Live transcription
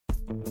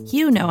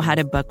You know how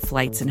to book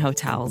flights and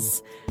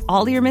hotels.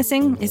 All you're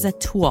missing is a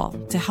tool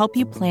to help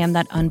you plan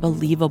that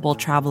unbelievable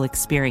travel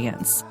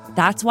experience.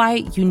 That's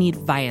why you need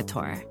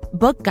Viator.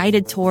 Book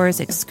guided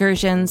tours,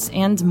 excursions,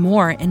 and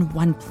more in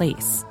one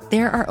place.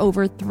 There are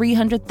over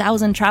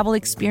 300,000 travel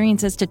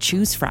experiences to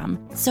choose from,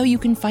 so you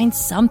can find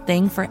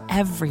something for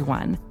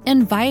everyone.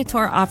 And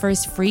Viator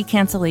offers free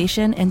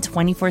cancellation and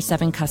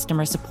 24/7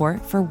 customer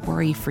support for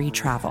worry-free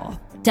travel.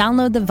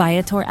 Download the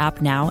Viator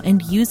app now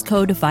and use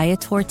code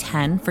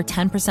Viator10 for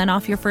 10%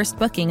 off your first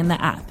booking in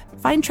the app.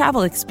 Find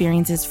travel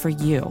experiences for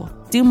you.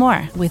 Do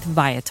more with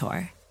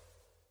Viator.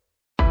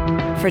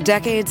 For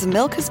decades,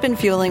 Milk has been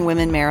fueling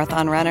women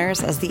marathon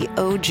runners as the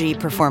OG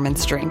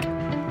performance drink.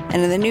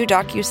 And in the new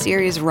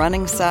docuseries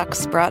Running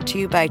Sucks, brought to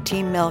you by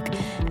Team Milk,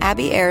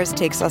 Abby Ayers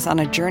takes us on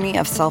a journey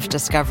of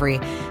self-discovery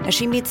as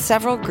she meets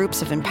several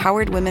groups of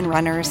empowered women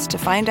runners to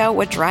find out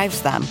what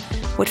drives them,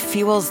 what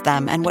fuels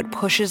them, and what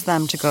pushes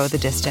them to go the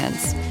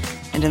distance.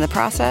 And in the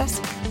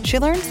process, she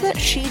learns that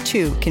she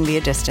too can be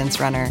a distance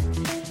runner.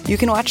 You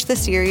can watch the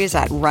series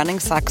at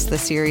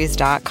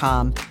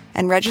runningsuckstheseries.com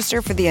and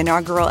register for the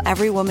inaugural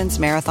Every Woman's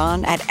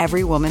Marathon at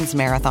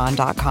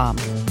everywomansmarathon.com.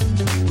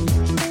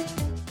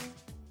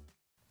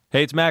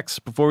 Hey, it's Max.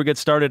 Before we get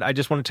started, I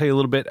just want to tell you a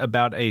little bit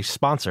about a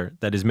sponsor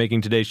that is making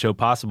today's show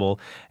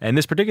possible. And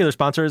this particular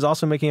sponsor is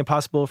also making it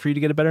possible for you to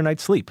get a better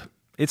night's sleep.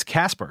 It's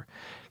Casper.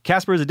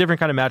 Casper is a different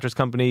kind of mattress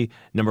company.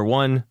 Number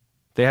one,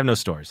 they have no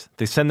stores.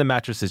 They send the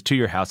mattresses to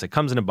your house. It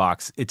comes in a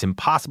box. It's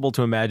impossible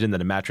to imagine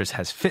that a mattress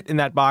has fit in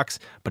that box,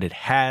 but it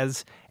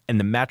has. And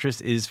the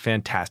mattress is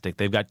fantastic.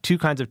 They've got two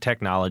kinds of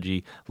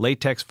technology,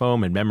 latex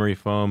foam and memory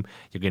foam.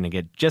 You're going to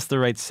get just the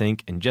right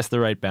sink and just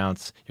the right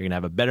bounce. You're going to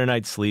have a better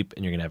night's sleep,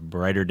 and you're going to have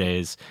brighter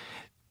days.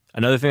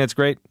 Another thing that's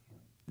great,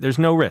 there's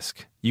no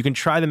risk. You can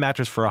try the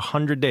mattress for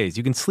 100 days.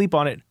 You can sleep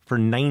on it for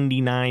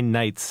 99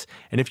 nights.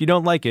 And if you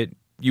don't like it,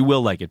 you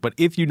will like it. But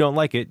if you don't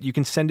like it, you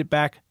can send it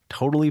back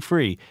totally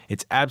free.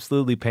 It's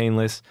absolutely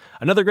painless.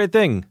 Another great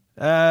thing,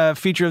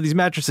 feature of these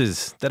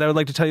mattresses that I would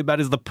like to tell you about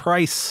is the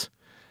price.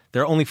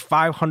 They're only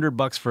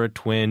 $500 for a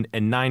twin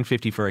and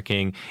 $950 for a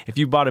king. If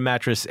you bought a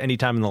mattress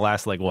anytime in the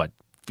last,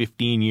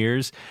 15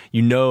 years,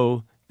 you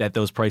know that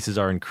those prices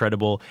are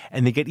incredible.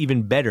 And they get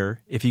even better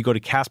if you go to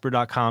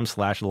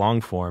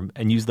casper.com/longform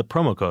and use the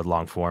promo code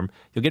longform.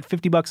 You'll get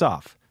 $50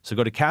 off. So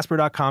go to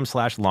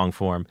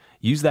casper.com/longform,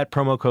 use that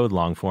promo code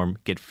longform,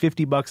 get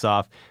 $50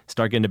 off,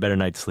 start getting a better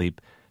night's sleep.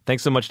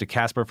 Thanks so much to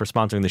Casper for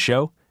sponsoring the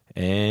show.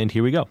 And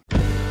here we go.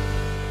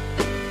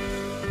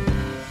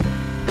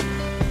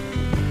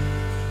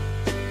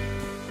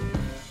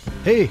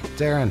 Hey, it's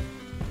Aaron,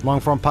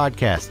 Longform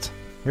Podcast,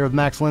 here with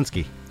Max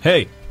Linsky.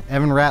 Hey.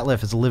 Evan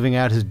Ratliff is living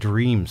out his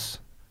dreams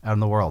out in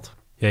the world.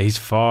 Yeah, he's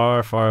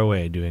far, far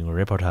away doing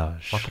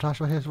reportage. Reportage.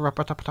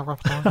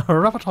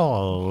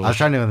 Reportage. I was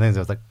trying to do things.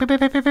 I was like,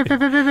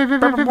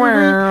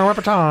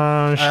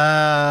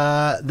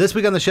 reportage. This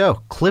week on the show,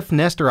 Cliff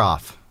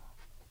Nesteroff.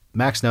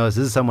 Max knows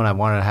this is someone I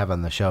wanted to have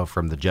on the show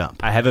from the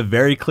jump. I have a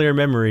very clear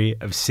memory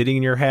of sitting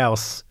in your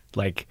house,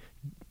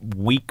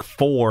 week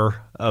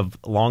 4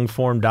 of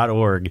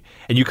longform.org,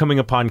 and you coming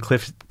upon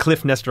Cliff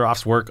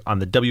Nesteroff's work on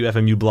the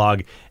WFMU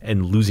blog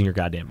and losing your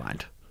goddamn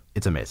mind.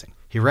 It's amazing.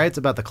 He writes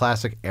about the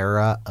classic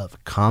era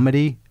of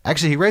comedy.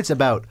 Actually, he writes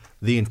about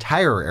the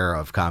entire era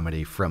of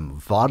comedy, from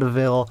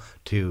vaudeville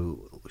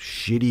to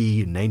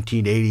shitty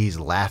 1980s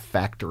Laugh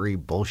Factory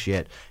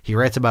bullshit. He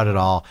writes about it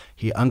all.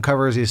 He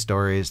uncovers these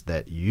stories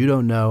that you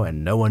don't know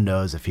and no one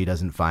knows if he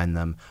doesn't find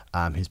them.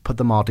 He's put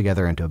them all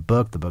together into a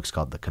book. The book's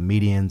called The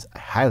Comedians. I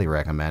highly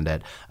recommend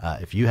it.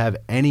 If you have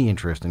any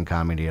interest in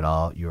comedy at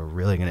all, you're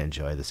really going to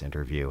enjoy this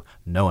interview.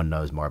 No one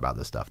knows more about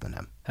this stuff than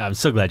him. I'm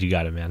so glad you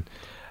got it, man.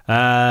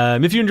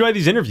 If you enjoy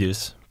these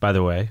interviews, by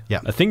the way,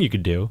 a thing you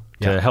could do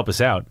to help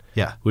us out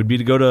would be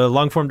to go to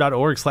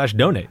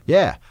longform.org/donate.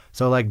 Yeah.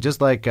 So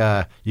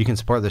you can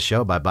support the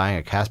show by buying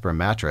a Casper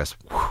mattress.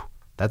 Whew,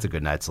 that's a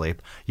good night's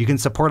sleep. You can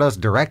support us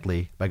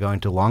directly by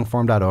going to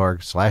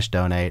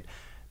longform.org/donate.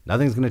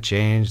 Nothing's going to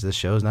change. The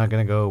show's not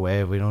going to go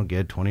away if we don't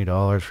get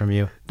 $20 from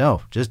you.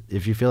 No, just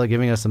if you feel like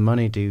giving us some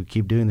money to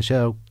keep doing the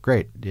show,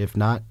 great. If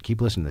not,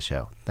 keep listening to the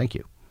show. Thank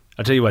you.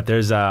 I'll tell you what,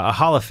 there's a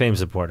Hall of Fame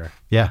supporter.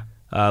 Yeah.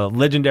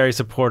 Legendary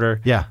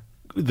supporter. Yeah.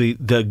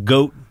 The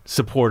GOAT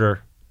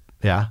supporter.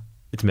 Yeah.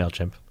 It's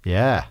MailChimp.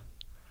 Yeah.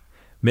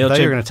 MailChimp. I thought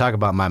you were going to talk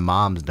about my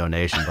mom's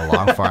donation to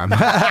Longform.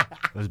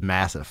 It was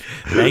massive.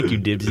 Thank you,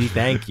 Dibsy.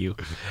 Thank you.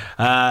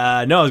 No,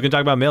 I was going to talk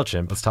about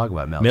MailChimp. Let's talk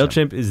about MailChimp.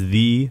 MailChimp is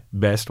the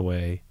best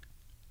way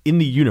in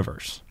the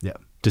universe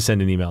to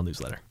send an email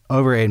newsletter.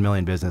 Over 8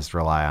 million businesses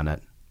rely on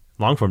it.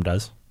 Longform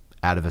does.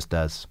 Atavist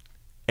does.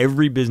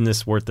 Every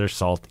business worth their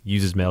salt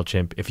uses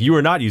MailChimp. If you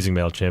are not using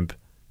MailChimp,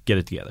 get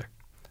it together.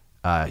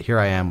 Here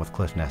I am with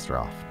Cliff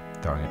Nesteroff,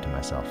 throwing it to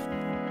myself.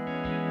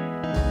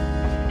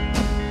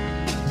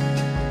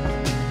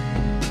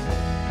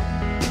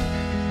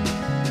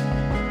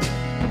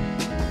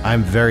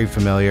 I'm very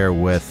familiar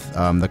with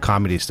the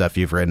comedy stuff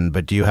you've written,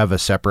 but do you have a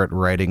separate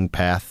writing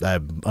path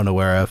I'm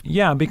unaware of?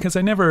 Yeah, because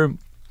I never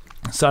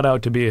set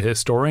out to be a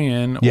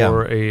historian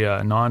or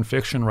a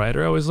nonfiction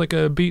writer. I was like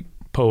a beat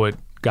poet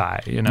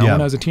guy. When I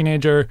was a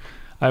teenager,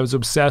 I was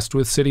obsessed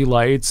with City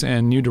Lights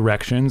and New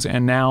Directions,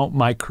 and now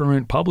my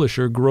current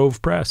publisher,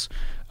 Grove Press.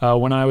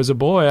 When I was a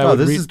boy, I would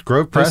read... this is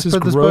Grove Press? This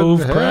is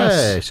Grove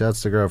Press. Hey,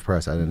 shouts to Grove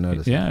Press. I didn't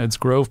notice. Yeah, it's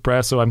Grove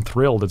Press, so I'm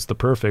thrilled. It's the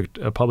perfect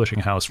publishing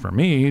house for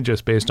me,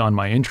 just based on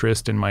my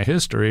interest in my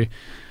history.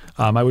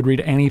 I would read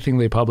anything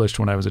they published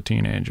when I was a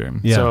teenager.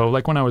 Yeah. So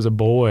like when I was a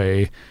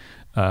boy,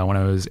 when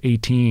I was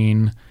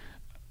 18...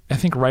 I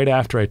think right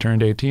after I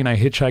turned 18, I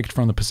hitchhiked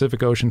from the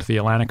Pacific Ocean to the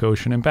Atlantic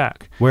Ocean and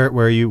back. Where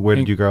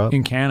did you grow up?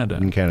 In Canada.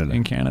 In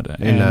Canada.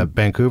 In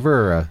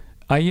Vancouver? Or,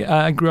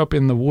 I grew up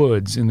in the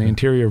woods in the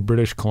interior of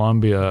British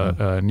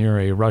Columbia near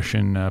a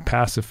Russian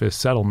pacifist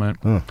settlement.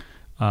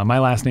 My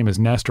last name is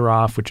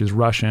Nestorov, which is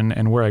Russian,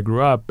 and where I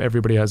grew up,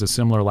 everybody has a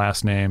similar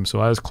last name. So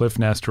I was Cliff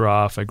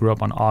Nestorov. I grew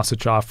up on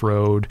Ossichoff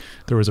Road.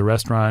 There was a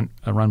restaurant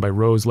run by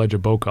Rose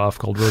Lejabokov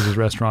called Rose's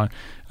Restaurant.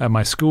 At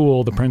my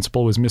school, the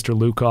principal was Mr.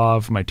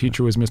 Lukov. My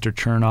teacher was Mr.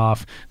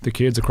 Chernoff. The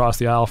kids across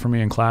the aisle from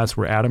me in class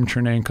were Adam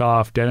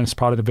Chernenkov, Denis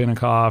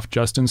Protovinikov,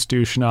 Justin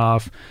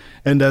Stushnov.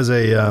 And as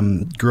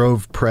a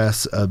Grove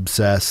Press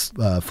obsessed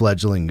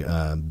fledgling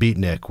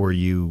beatnik, were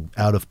you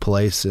out of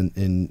place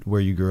in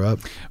where you grew up?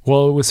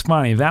 Well, it was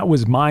funny. That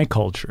was my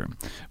culture.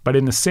 But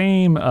in the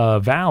same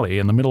valley,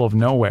 in the middle of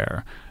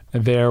nowhere,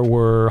 there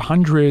were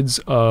hundreds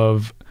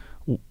of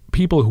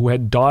people who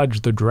had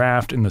dodged the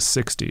draft in the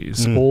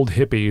 60s, old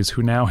hippies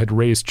who now had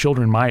raised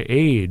children my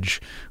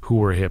age who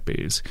were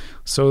hippies.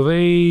 So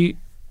they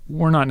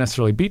were not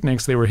necessarily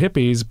beatniks, they were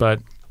hippies, but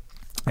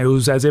it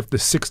was as if the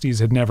 60s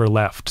had never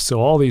left. So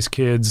all these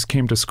kids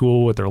came to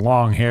school with their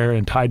long hair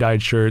and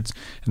tie-dyed shirts,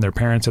 and their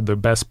parents had the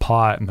best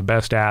pot and the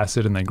best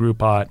acid, and they grew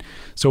pot.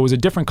 So it was a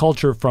different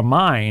culture from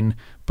mine,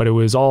 but it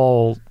was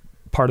all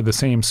part of the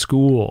same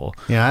school.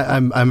 Yeah,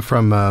 I'm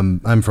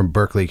from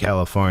Berkeley,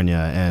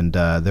 California, and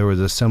there was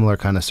a similar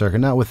kind of circuit,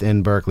 not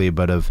within Berkeley,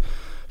 but of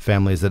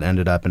families that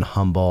ended up in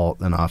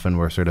Humboldt and often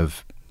were sort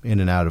of in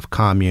and out of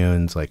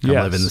communes, like come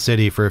live in the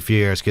city for a few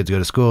years, kids go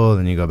to school,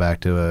 then you go back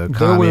to a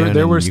commune.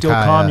 There were still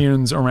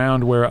communes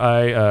around where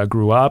I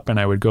grew up, and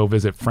I would go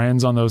visit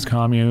friends on those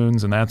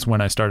communes, and that's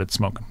when I started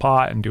smoking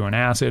pot and doing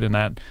acid, and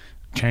that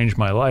changed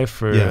my life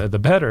for the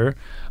better.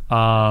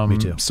 Me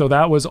too. So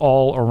that was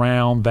all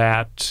around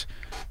that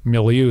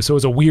milieu. So it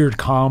was a weird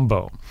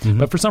combo.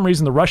 But for some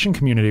reason, the Russian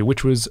community,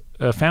 which was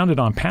founded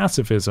on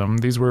pacifism,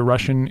 these were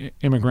Russian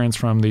immigrants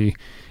from the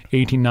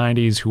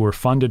 1890s who were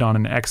funded on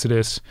an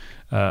exodus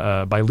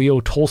by Leo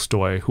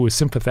Tolstoy, who was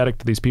sympathetic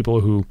to these people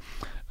who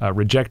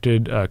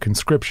rejected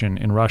conscription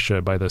in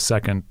Russia by the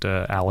second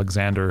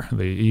Alexander,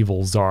 the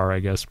evil czar, I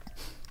guess.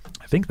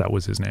 I think that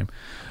was his name.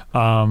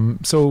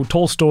 So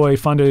Tolstoy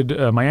funded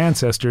my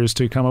ancestors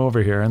to come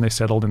over here, and they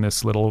settled in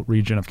this little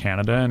region of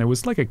Canada, and it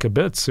was like a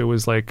kibbutz. It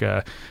was like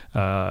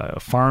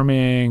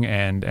farming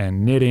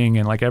and knitting,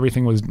 and like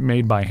everything was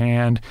made by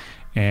hand.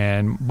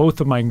 And both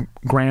of my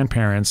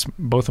grandparents,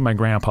 both of my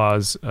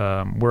grandpas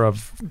were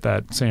of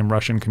that same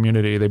Russian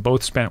community. They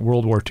both spent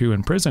World War II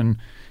in prison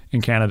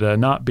in Canada,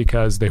 not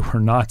because they were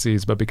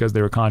Nazis, but because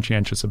they were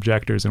conscientious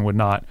objectors and would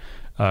not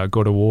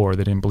go to war.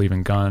 They didn't believe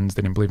in guns.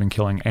 They didn't believe in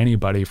killing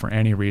anybody for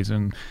any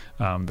reason.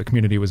 The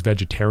community was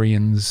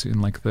vegetarians in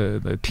like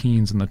the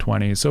teens and the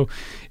 20s. So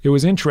it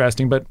was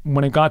interesting. But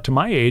when it got to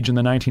my age in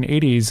the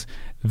 1980s,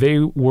 they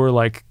were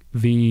like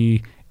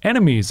the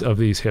enemies of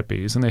these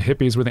hippies, and the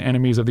hippies were the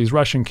enemies of these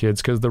Russian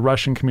kids because the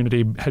Russian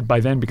community had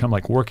by then become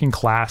like working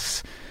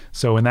class.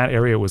 So in that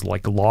area, it was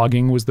like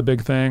logging was the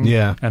big thing.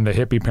 Yeah. And the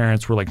hippie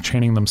parents were like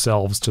chaining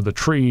themselves to the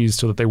trees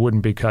so that they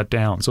wouldn't be cut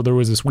down. So there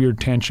was this weird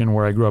tension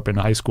where I grew up in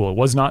high school. It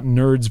was not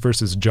nerds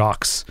versus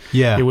jocks.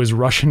 Yeah. It was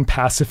Russian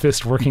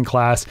pacifist working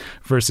class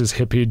versus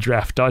hippie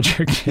draft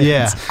dodger kids.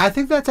 Yeah. I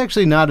think that's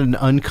actually not an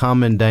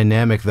uncommon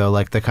dynamic, though.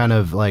 Like the kind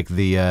of like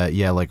the,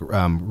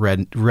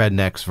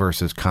 rednecks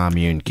versus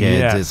commune kids.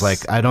 Yes. It's like,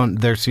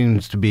 it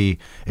seems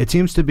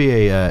to be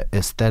a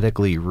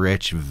aesthetically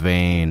rich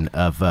vein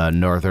of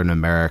Northern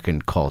American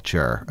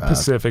culture.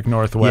 Pacific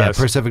Northwest.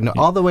 Yeah, Pacific,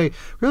 all the way,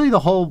 really the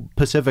whole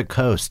Pacific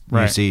coast.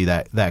 You see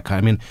that kind.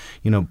 I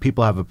mean,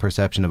 people have a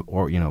perception of,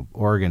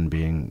 Oregon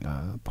being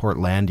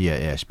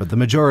Portlandia-ish, but the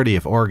majority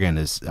of Oregon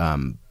is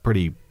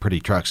pretty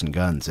trucks and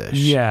guns-ish.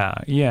 Yeah.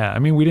 I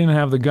mean, we didn't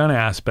have the gun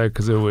aspect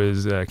because it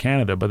was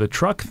Canada, but the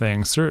truck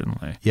thing,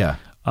 certainly. Yeah.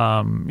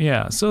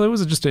 So there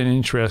was just an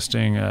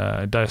interesting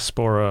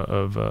diaspora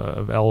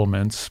of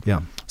elements.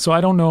 Yeah. So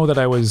I don't know that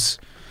I was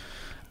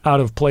out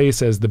of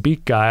place as the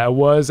beat guy. I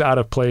was out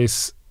of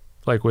place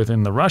like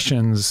within the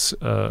Russians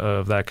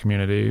of that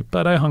community,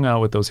 but I hung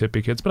out with those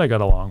hippie kids, but I got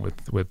along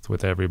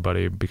with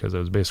everybody because I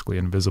was basically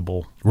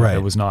invisible. Right.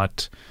 It was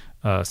not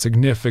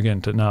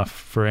significant enough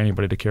for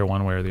anybody to care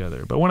one way or the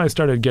other. But when I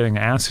started getting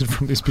acid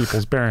from these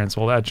people's parents,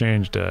 well, that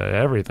changed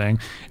everything.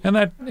 And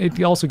that it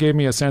also gave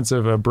me a sense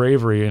of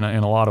bravery in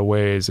a lot of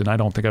ways. And I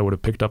don't think I would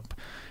have picked up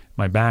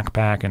my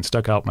backpack and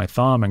stuck out my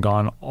thumb and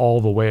gone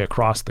all the way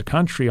across the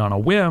country on a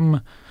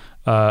whim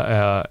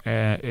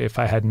if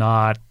I had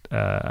not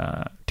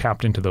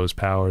tapped into those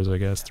powers, I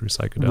guess, through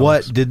psychedelics.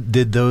 What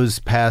did those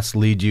paths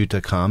lead you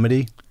to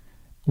comedy?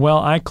 Well,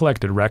 I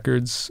collected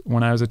records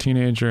when I was a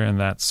teenager, and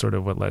that's sort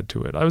of what led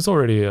to it. I was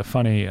already a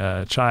funny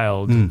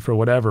child for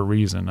whatever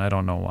reason. I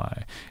don't know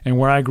why. And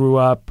where I grew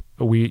up,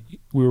 we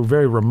were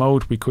very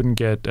remote. We couldn't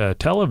get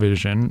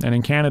television. And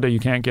in Canada, you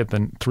can't get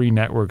the 3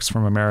 networks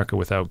from America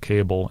without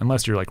cable,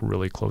 unless you're like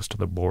really close to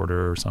the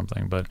border or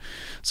something. But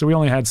so we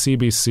only had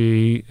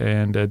CBC,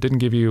 and didn't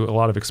give you a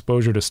lot of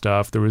exposure to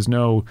stuff. There was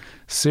no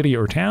city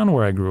or town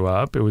where I grew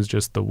up. It was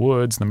just the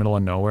woods in the middle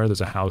of nowhere.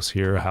 There's a house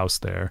here, a house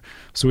there.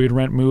 So we'd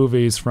rent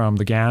movies from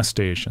the gas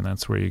station.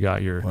 That's where you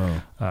got your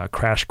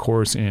crash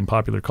course in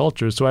popular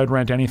culture. So I'd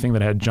rent anything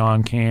that had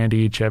John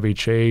Candy, Chevy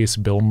Chase,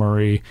 Bill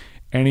Murray,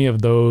 any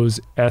of those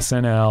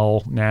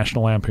SNL,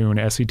 National Lampoon,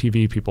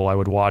 SCTV people. I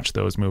would watch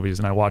those movies,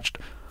 and I watched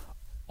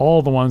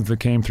all the ones that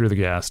came through the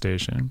gas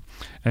station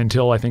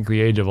until I think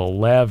the age of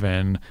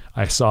 11.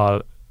 I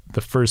saw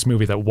the first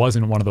movie that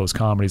wasn't one of those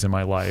comedies in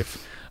my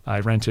life. I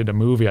rented a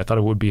movie. I thought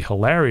it would be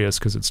hilarious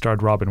because it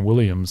starred Robin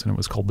Williams, and it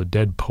was called The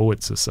Dead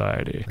Poets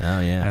Society. Oh,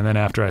 yeah. And then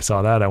after I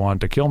saw that, I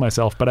wanted to kill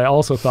myself. But I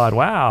also thought,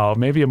 wow,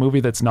 maybe a movie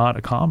that's not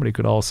a comedy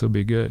could also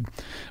be good.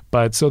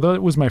 But so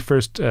that was my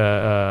first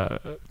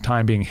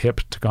time being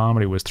hip to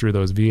comedy, was through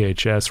those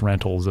VHS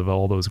rentals of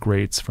all those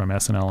greats from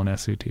SNL and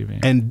SCTV.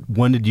 And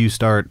when did you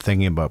start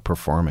thinking about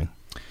performing?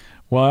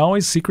 Well, I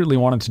always secretly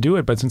wanted to do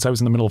it, but since I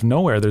was in the middle of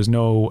nowhere, there's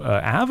no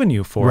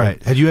avenue for it.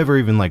 Right. Had you ever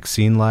even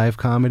seen live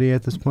comedy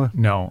at this point?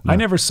 No. I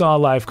never saw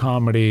live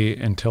comedy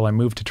until I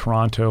moved to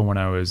Toronto when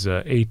I was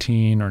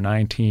 18 or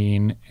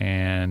 19,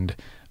 and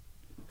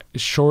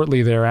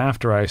shortly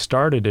thereafter I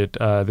started it.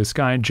 This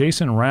guy,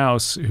 Jason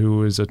Rouse,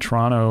 who is a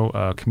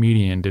Toronto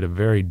comedian, did a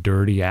very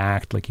dirty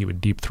act, like he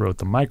would deep throat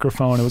the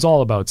microphone. It was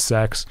all about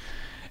sex.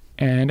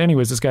 And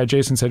anyways, this guy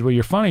Jason said, well,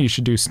 you're funny, you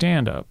should do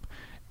stand-up.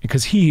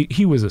 Because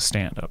he was a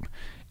stand-up.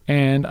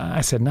 And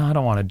I said, no, I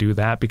don't want to do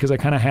that, because I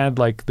kind of had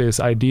this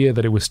idea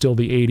that it was still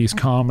the 80s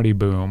comedy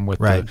boom with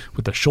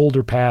the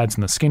shoulder pads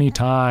and the skinny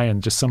tie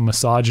and just some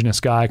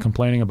misogynist guy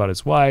complaining about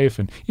his wife.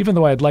 And even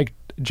though I'd liked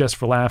Just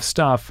for Laughs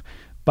stuff,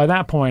 by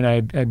that point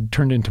I'd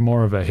turned into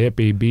more of a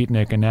hippie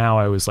beatnik, and now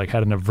I was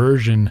had an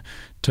aversion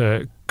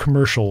to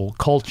commercial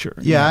culture.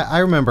 Yeah, I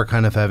remember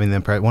kind of having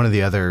one of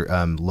the other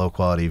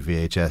low-quality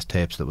VHS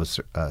tapes that was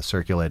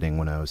circulating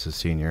when I was a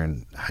senior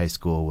in high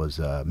school was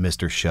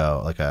Mr.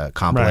 Show, like a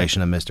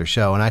compilation of Mr.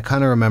 Show. And I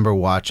kind of remember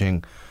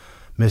watching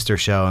Mr.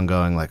 Show and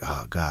going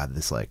oh God,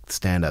 this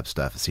stand-up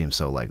stuff seems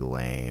so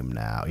lame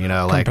now. You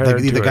know,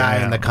 the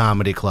guy in the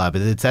comedy club,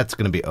 that's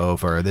going to be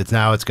over. It's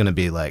going to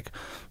be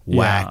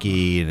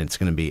wacky, and it's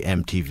going to be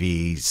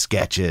MTV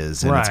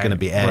sketches, and it's going to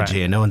be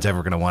edgy, and no one's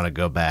ever going to want to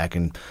go back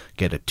and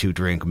get a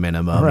 2-drink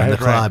minimum in the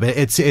club.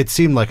 It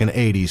seemed like an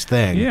 80s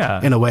thing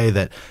in a way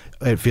that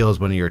it feels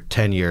when you're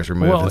 10 years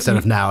removed, instead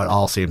of now it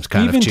all seems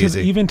kind of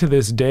cheesy. Even to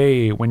this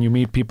day, when you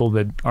meet people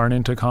that aren't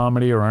into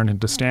comedy or aren't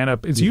into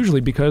stand-up, it's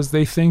usually because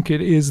they think it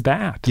is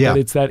that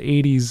it's that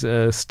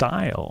 80s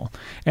style.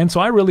 And so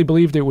I really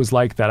believed it was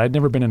like that. I'd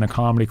never been in a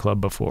comedy club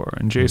before.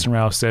 And Jason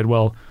Rouse said,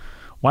 well,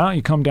 why don't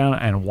you come down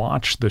and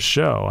watch the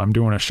show? I'm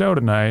doing a show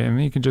tonight,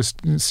 and you can just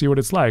see what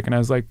it's like. And I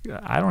was like,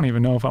 I don't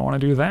even know if I want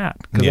to do that,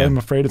 because I'm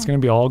afraid it's going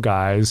to be all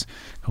guys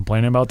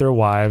complaining about their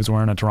wives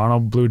wearing a Toronto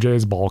Blue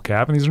Jays ball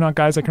cap, and these are not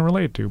guys I can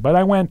relate to. But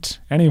I went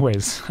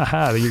anyways.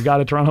 Haha, you got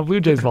a Toronto Blue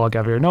Jays ball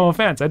cap here. No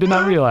offense. I did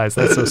not realize.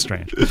 That's so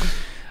strange.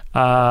 So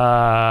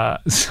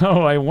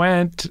I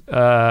went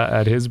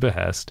at his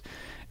behest.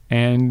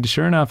 And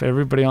sure enough,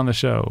 everybody on the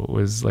show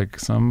was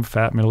some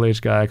fat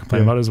middle-aged guy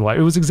complaining about his wife.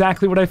 It was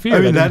exactly what I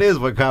feared. I mean, that is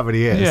what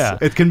comedy is. Yeah.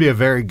 It can be a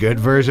very good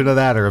version of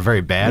that or a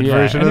very bad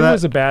version of that. It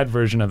was a bad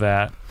version of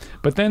that.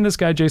 But then this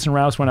guy, Jason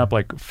Rouse, went up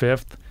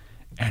 5th,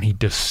 and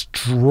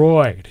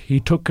he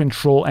took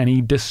control, and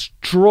he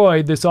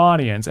destroyed this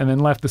audience, and then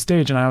left the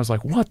stage. And I was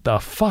like, what the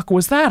fuck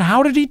was that?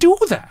 How did he do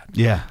that?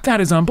 Yeah.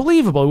 That is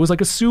unbelievable. It was like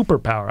a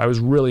superpower. I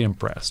was really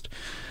impressed.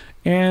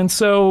 And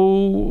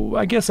so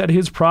I guess at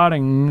his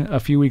prodding, a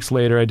few weeks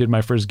later, I did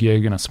my first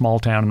gig in a small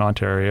town in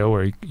Ontario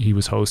where he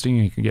was hosting,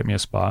 and he could get me a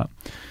spot.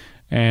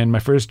 And my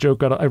first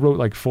joke I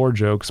wrote 4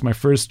 jokes. My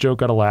first joke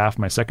got a laugh.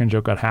 My second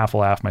joke got half a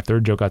laugh. My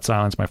third joke got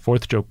silence. My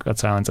fourth joke got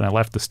silence. And I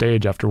left the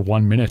stage after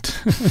 1 minute.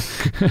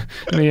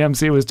 And the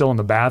MC was still in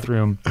the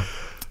bathroom.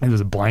 It was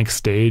a blank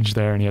stage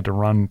there, and he had to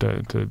run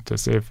to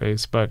save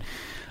face. But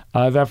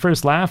that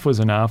first laugh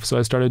was enough, so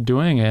I started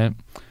doing it.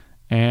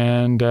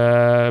 And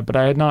but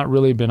I had not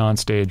really been on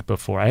stage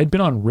before. I had been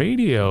on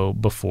radio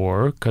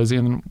before, because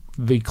in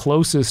the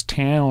closest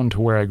town to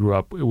where I grew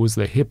up, it was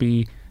the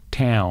hippie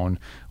town.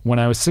 When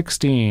I was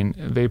 16,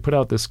 they put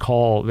out this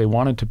call. They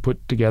wanted to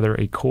put together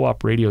a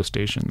co-op radio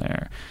station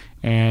there.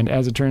 And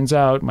as it turns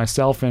out,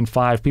 myself and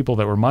 5 people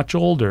that were much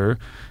older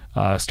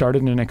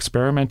started an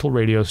experimental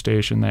radio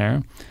station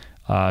there.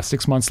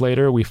 6 months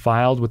later, we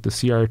filed with the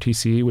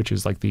CRTC, which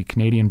is the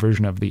Canadian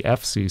version of the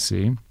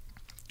FCC,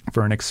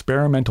 for an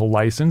experimental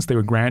license. They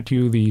would grant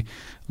you the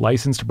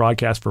license to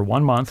broadcast for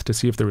 1 month to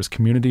see if there was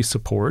community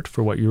support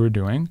for what you were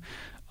doing.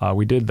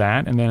 We did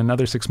that, and then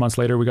another 6 months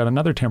later, we got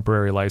another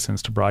temporary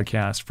license to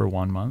broadcast for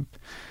 1 month.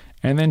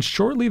 And then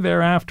shortly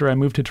thereafter, I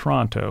moved to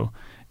Toronto.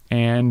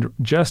 And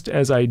just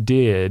as I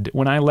did,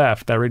 when I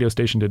left, that radio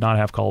station did not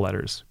have call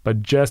letters.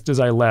 But just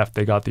as I left,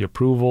 they got the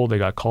approval, they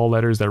got call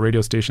letters. That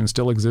radio station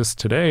still exists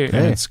today,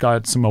 and it's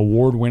got some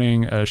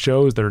award-winning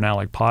shows that are now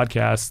like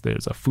podcasts.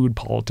 There's a food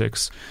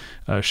politics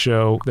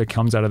show that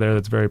comes out of there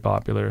that's very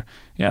popular.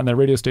 Yeah, and that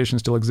radio station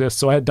still exists.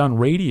 So I had done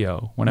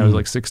radio when I was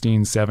like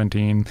 16,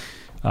 17.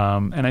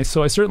 And I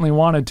certainly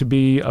wanted to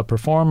be a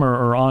performer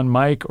or on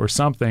mic or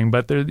something,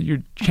 but your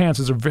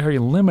chances are very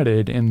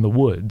limited in the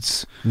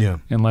woods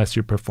unless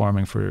you're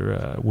performing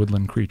for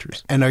woodland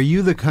creatures. And are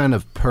you the kind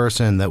of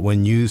person that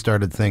when you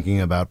started thinking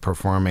about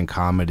performing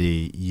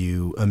comedy,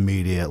 you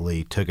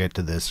immediately took it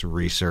to this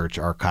research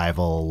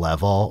archival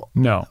level?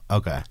 No.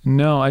 Okay.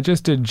 No, I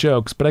just did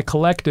jokes, but I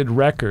collected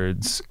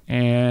records,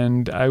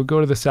 and I would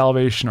go to the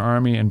Salvation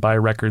Army and buy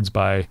records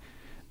by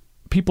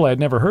people I had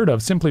never heard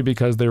of simply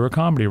because they were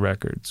comedy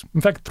records. In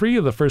fact, 3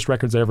 of the first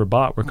records I ever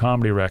bought were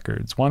comedy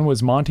records. One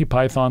was Monty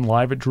Python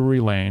live at Drury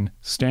Lane,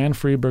 Stan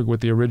Freberg with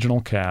the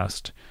original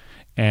cast,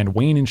 and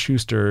Wayne and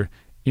Schuster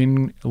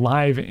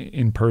live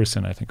in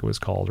person, I think it was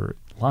called, or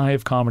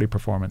live comedy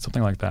performance,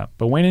 something like that.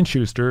 But Wayne and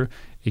Schuster,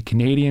 a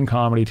Canadian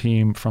comedy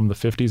team from the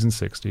 50s and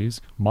 60s,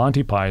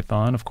 Monty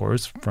Python, of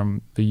course,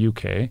 from the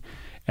UK,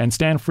 and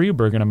Stan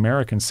Freberg, an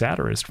American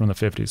satirist from the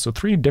 50s. So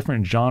 3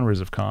 different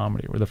genres of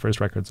comedy were the first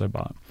records I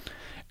bought.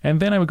 And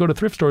then I would go to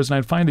thrift stores and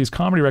I'd find these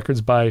comedy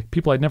records by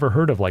people I'd never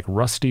heard of, like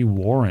Rusty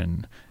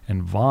Warren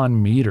and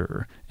Von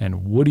Meter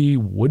and Woody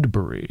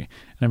Woodbury. And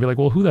I'd be like,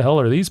 well, who the hell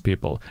are these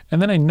people? And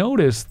then I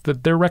noticed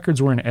that their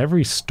records were in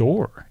every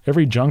store,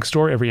 every junk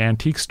store, every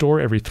antique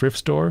store, every thrift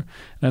store.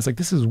 And I was like,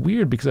 this is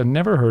weird because I've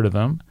never heard of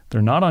them.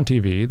 They're not on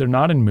TV. They're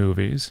not in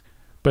movies.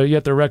 But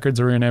yet their records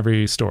are in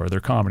every store.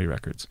 They're comedy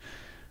records.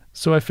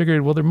 So I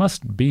figured, well, there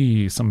must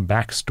be some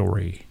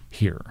backstory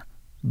here,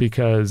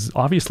 because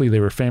obviously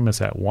they were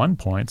famous at one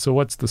point, so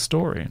what's the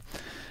story?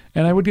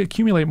 And I would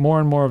accumulate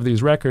more and more of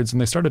these records, and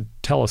they started to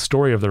tell a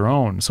story of their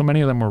own. So many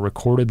of them were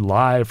recorded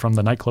live from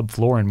the nightclub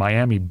floor in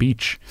Miami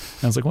Beach.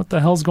 And I was like, what the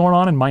hell's going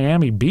on in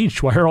Miami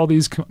Beach? Why are all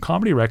these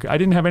comedy records? I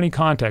didn't have any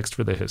context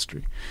for the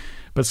history.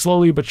 But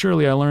slowly but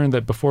surely, I learned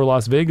that before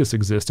Las Vegas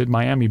existed,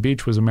 Miami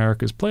Beach was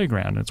America's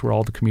playground. It's where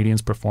all the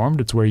comedians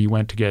performed. It's where you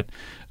went to get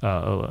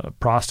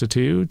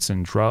prostitutes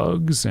and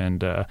drugs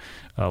and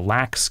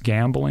lax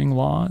gambling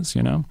laws,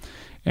 you know.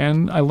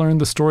 And I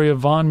learned the story of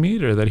Von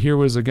Meter, that here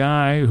was a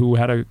guy who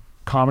had a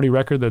comedy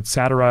record that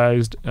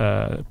satirized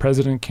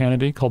President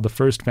Kennedy called The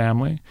First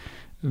Family,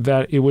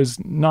 that it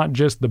was not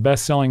just the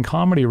best-selling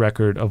comedy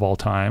record of all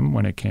time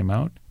when it came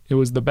out. It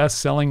was the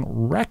best-selling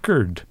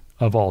record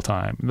of all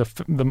time,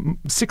 the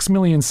 6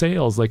 million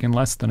sales like in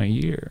less than a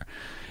year.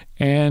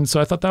 And so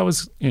I thought that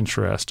was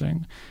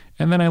interesting.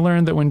 And then I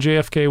learned that when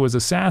JFK was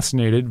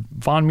assassinated,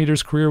 Von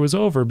Meter's career was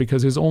over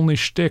because his only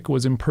shtick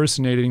was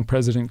impersonating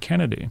President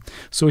Kennedy.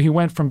 So he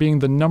went from being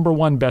the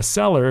 #1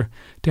 bestseller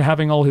to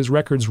having all his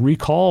records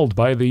recalled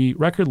by the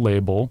record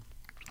label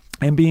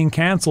and being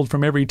canceled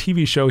from every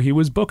TV show he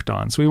was booked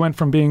on. So he went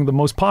from being the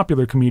most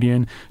popular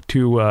comedian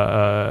to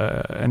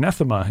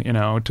anathema, you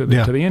know, to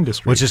the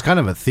industry. Which is kind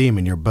of a theme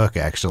in your book,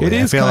 actually. It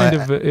is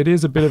it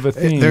is a bit of a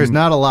theme. There's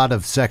not a lot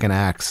of second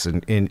acts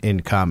in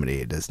comedy,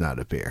 it does not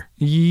appear.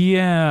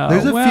 Yeah.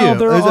 There's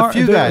a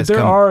few guys. There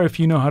are if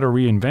you know how to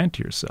reinvent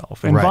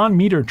yourself. And Von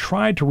Meter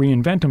tried to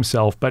reinvent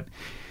himself, but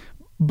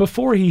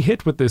before he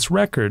hit with this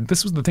record,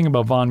 this was the thing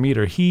about Von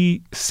Meter.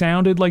 He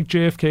sounded like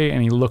JFK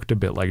and he looked a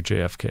bit like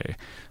JFK.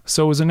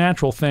 So it was a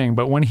natural thing.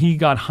 But when he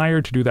got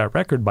hired to do that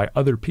record by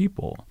other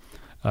people,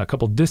 a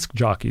couple disc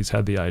jockeys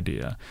had the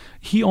idea.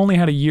 He only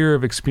had a year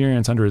of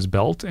experience under his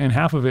belt, and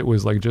half of it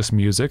was like just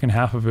music and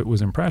half of it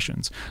was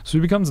impressions. So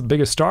he becomes the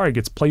biggest star. He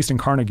gets placed in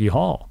Carnegie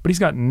Hall, but he's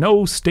got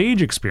no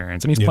stage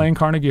experience, and he's playing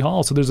Carnegie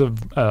Hall. So there's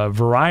a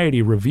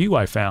Variety review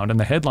I found, and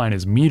the headline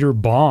is Meter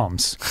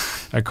Bombs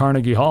at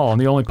Carnegie Hall.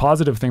 And the only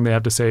positive thing they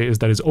have to say is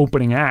that his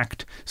opening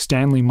act,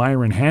 Stanley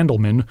Myron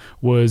Handelman,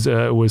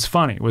 was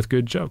funny with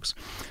good jokes.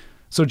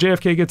 So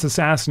JFK gets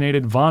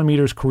assassinated. Von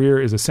Meter's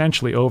career is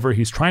essentially over.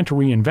 He's trying to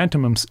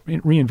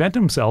reinvent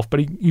himself,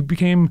 but he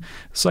became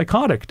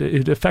psychotic.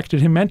 It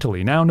affected him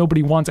mentally. Now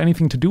nobody wants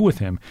anything to do with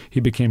him. He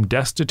became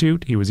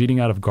destitute. He was eating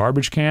out of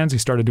garbage cans. He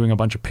started doing a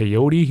bunch of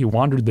peyote. He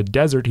wandered the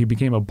desert. He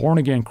became a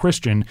born-again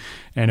Christian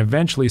and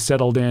eventually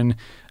settled in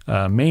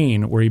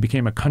Maine, where he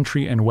became a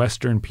country and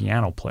Western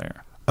piano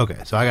player. Okay,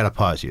 so I got to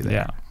pause you there.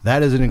 Yeah.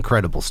 That is an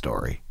incredible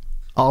story.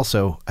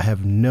 Also, I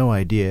have no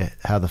idea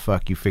how the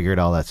fuck you figured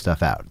all that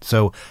stuff out.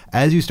 So,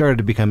 as you started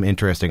to become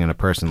interesting in a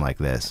person like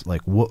this,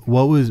 like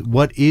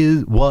what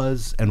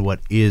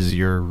is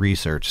your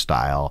research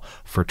style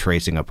for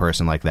tracing a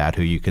person like that,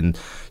 who you can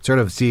sort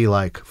of see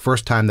like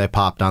first time they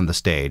popped on the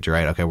stage,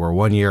 right? Okay, we're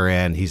 1 year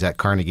in, he's at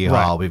Carnegie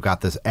Hall, we've got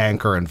this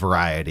anchor in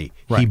Variety,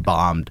 he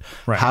bombed.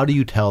 Right. How do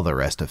you tell the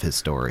rest of his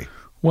story?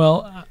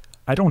 Well,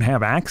 I don't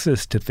have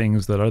access to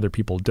things that other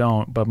people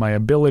don't, but my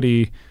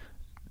ability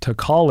to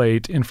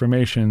collate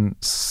information.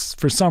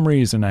 For some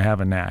reason, I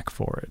have a knack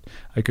for it.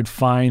 I could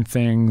find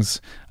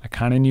things. I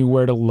kind of knew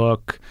where to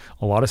look.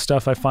 A lot of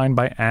stuff I find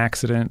by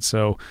accident.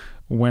 So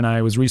when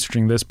I was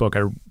researching this book,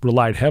 I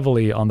relied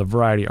heavily on the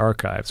Variety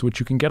Archives, which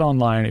you can get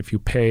online if you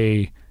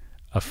pay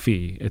a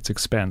fee. It's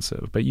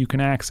expensive, but you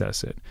can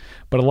access it.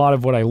 But a lot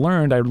of what I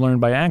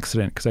learned by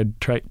accident, because I'd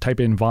type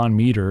in Von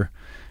Meter,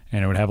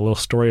 and it would have a little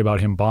story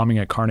about him bombing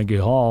at Carnegie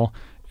Hall.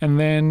 And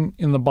then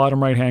in the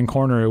bottom right-hand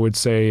corner, it would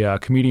say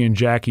comedian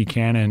Jackie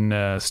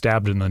Cannon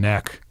stabbed in the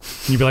neck.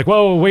 And you'd be like,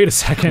 whoa, wait a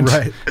second.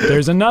 Right.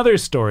 There's another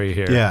story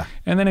here. Yeah.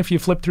 And then if you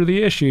flip through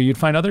the issue, you'd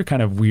find other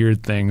kind of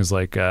weird things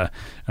like an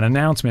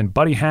announcement.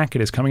 Buddy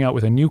Hackett is coming out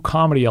with a new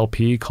comedy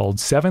LP called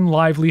 7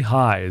 Lively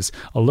Highs,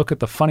 a look at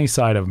the funny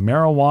side of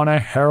marijuana,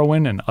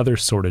 heroin, and other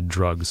sordid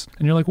drugs.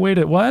 And you're like, wait,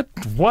 what?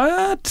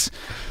 What?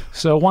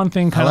 So one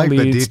thing kind of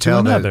leads to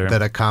another.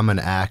 That a common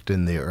act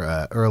in the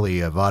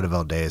early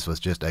vaudeville days was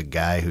just a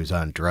guy who's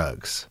on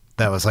drugs.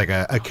 That was like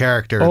a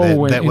character that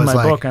was in my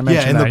like, book, I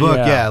mentioned in the that, book,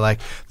 yeah.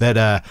 like that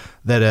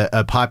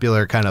a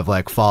popular kind of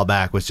like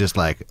fallback was just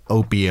like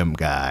opium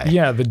guy.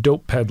 Yeah, the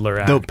dope peddler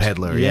act. Dope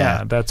peddler,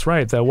 yeah. That's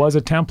right. That was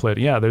a template.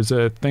 Yeah, there's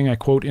a thing I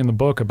quote in the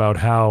book about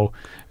how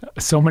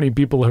so many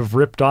people have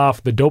ripped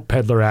off the dope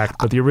peddler act,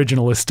 but the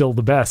original is still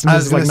the best. And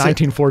this is like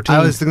 1914. I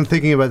was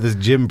thinking about this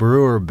Jim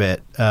Brewer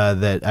bit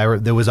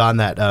that was on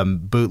that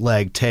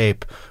bootleg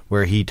tape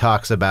where he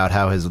talks about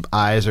how his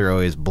eyes are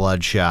always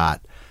bloodshot,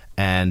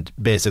 and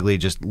basically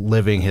just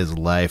living his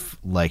life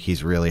like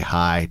he's really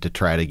high to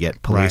try to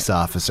get police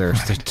officers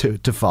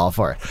to fall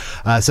for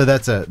it. So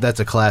that's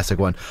a classic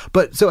one.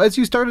 But so as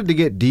you started to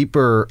get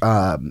deeper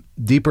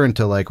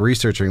into like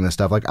researching this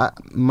stuff, like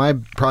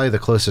probably the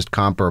closest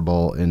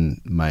comparable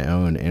in my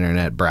own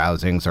internet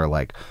browsings are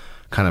like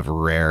kind of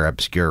rare,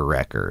 obscure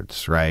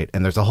records, right?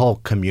 And there's a whole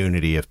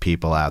community of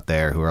people out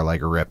there who are like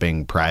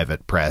ripping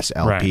private press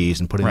LPs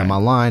and putting them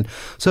online.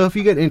 So if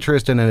you get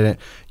interested in it,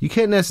 you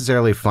can't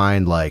necessarily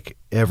find like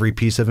every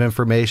piece of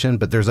information,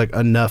 but there's like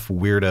enough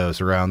weirdos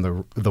around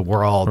the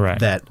world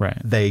that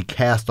they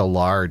cast a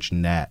large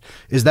net.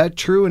 Is that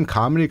true in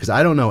comedy? Because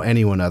I don't know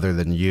anyone other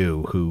than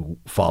you who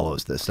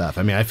follows this stuff.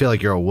 I mean, I feel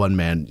like you're a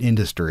one-man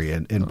industry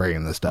in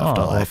bringing this stuff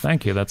to life. Well,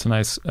 thank you. That's a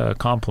nice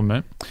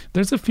compliment.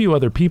 There's a few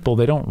other people,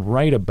 they don't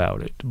write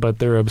about it, but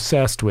they're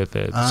obsessed with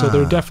it. So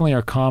there definitely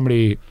are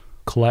comedy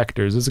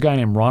collectors. There's a guy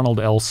named Ronald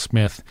L.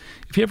 Smith.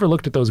 If you ever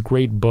looked at those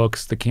great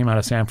books that came out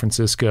of San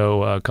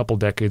Francisco a couple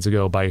decades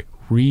ago by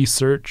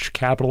Research,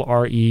 capital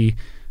R-E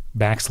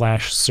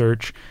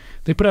 /search,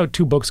 they put out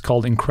 2 books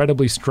called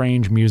Incredibly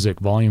Strange Music,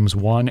 Volumes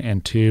 1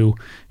 and 2.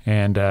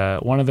 And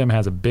one of them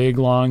has a big,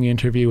 long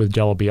interview with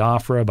Jello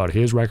Biafra about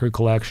his record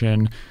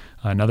collection.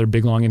 Another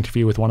big, long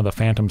interview with one of the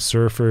Phantom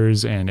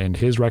Surfers and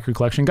his record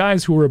collection.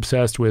 Guys who were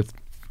obsessed with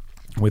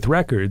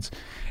records.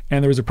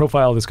 And there was a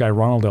profile of this guy,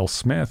 Ronald L.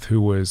 Smith,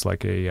 who was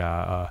like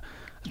I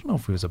don't know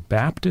if he was a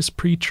Baptist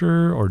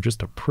preacher or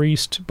just a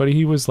priest, but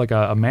he was like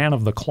a man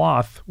of the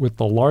cloth with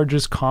the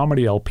largest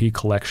comedy LP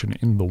collection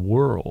in the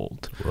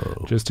world.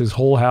 Whoa. Just his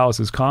whole house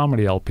is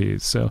comedy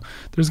LPs. So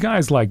there's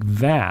guys like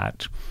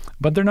that,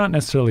 but they're not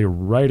necessarily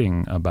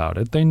writing about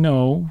it. They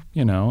know,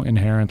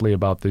 inherently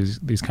about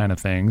these kind of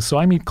things. So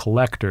I meet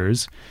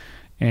collectors,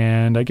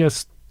 and I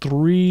guess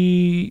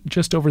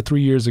just over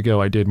 3 years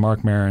ago, I did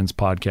Marc Maron's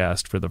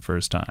podcast for the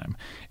first time,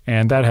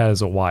 and that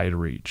has a wide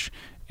reach.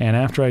 And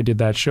after I did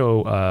that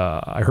show,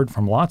 I heard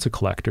from lots of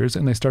collectors,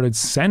 and they started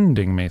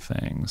sending me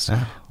things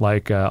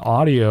like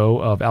audio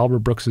of Albert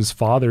Brooks's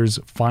father's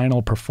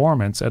final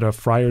performance at a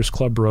Friars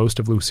Club roast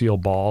of Lucille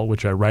Ball,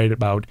 which I write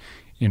about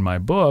in my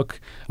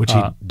book. Which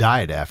he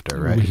died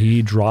after, right?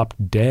 He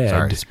dropped dead.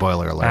 Sorry,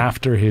 spoiler alert.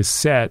 After his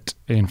set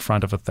in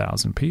front of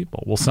 1,000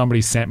 people. Well,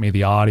 somebody sent me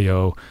the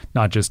audio,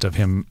 not just of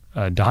him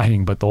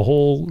dying, but the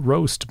whole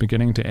roast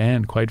beginning to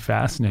end. Quite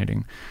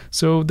fascinating.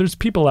 So there's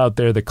people out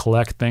there that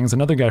collect things.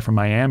 Another guy from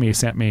Miami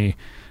sent me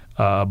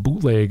a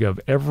bootleg of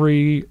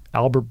every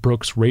Albert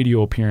Brooks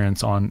radio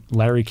appearance on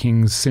Larry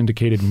King's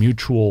syndicated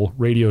Mutual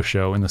radio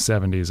show in the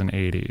 70s and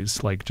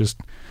 80s. Like just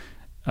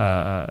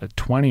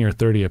 20 or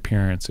 30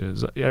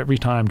 appearances, every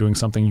time doing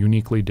something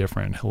uniquely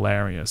different,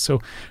 hilarious. So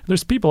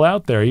there's people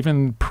out there,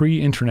 even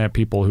pre-internet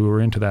people who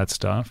are into that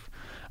stuff.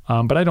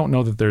 But I don't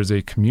know that there's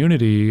a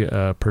community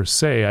per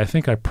se. I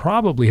think I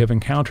probably have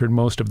encountered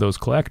most of those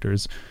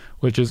collectors,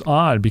 which is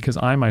odd because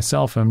I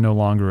myself am no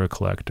longer a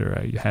collector.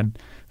 I had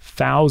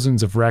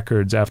thousands of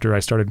records after I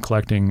started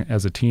collecting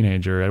as a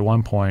teenager. At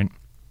one point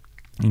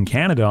in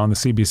Canada on the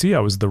CBC, I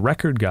was the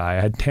record guy.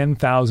 I had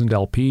 10,000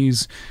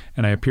 LPs,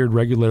 and I appeared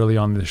regularly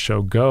on the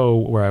show Go,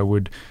 where I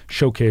would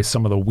showcase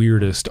some of the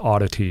weirdest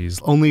oddities.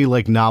 Only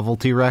like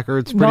novelty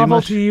records, pretty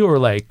novelty much? Or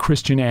like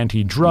Christian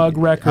anti-drug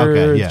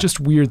records, just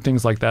weird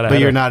things like that. But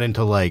you're not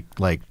into like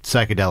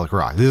psychedelic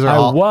rock. These are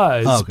I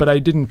was, but I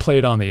didn't play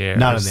it on the air.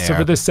 Not on the air. So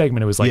for this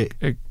segment, it was like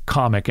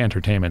comic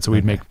entertainment. So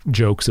we'd make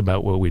jokes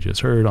about what we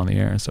just heard on the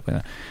air and stuff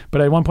like that.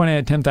 But at one point, I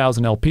had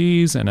 10,000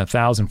 LPs and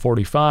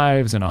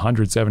 1,045s and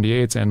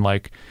 178s, and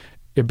like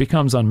it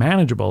becomes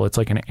unmanageable. It's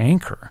like an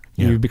anchor.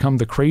 Yeah. You become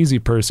the crazy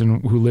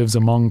person who lives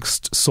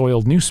amongst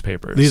soiled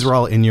newspapers. These were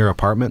all in your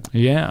apartment?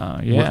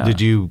 Yeah. What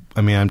did you?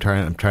 I mean, I'm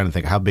trying to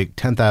think how big.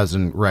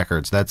 10,000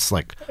 records. That's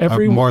like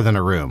more than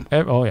a room.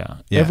 Yeah.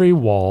 Every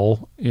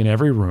wall in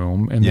every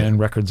room, and then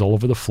records all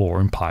over the floor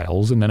in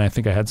piles. And then I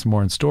think I had some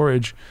more in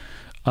storage.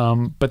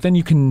 But then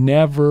you can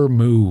never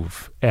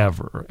move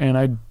ever. And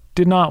I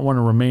did not want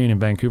to remain in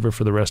Vancouver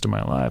for the rest of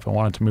my life. I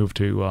wanted to move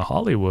to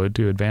Hollywood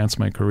to advance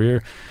my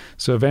career.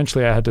 So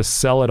eventually I had to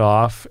sell it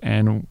off,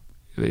 and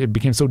it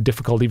became so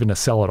difficult even to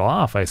sell it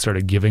off. I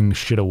started giving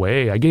shit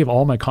away. I gave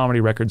all my comedy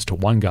records to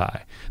one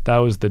guy. That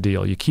was the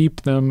deal. You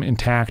keep them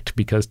intact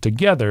because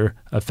together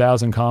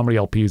 1,000 comedy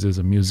LPs is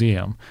a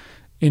museum.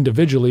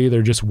 Individually,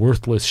 they're just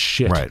worthless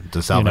shit. Right.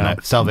 The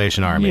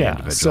Salvation Army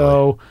individually.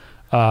 So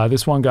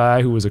this one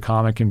guy who was a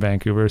comic in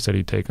Vancouver said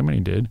he'd take them, and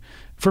he did.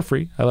 For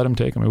free. I let him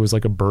take them. It was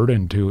like a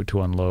burden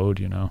to unload,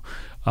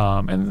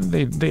 and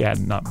they had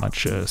not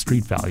much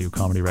street value.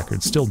 Comedy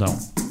records still don't.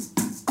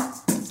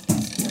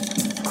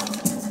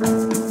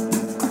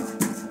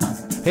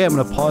 Hey, I'm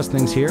going to pause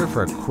things here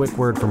for a quick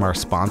word from our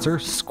sponsor,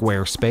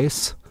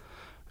 Squarespace.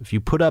 If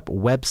you put up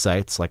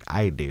websites like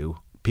I do,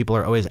 people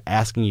are always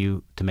asking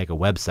you to make a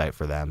website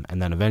for them, and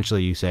then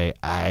eventually you say,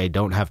 I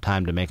don't have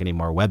time to make any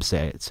more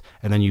websites,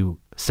 and then you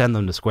send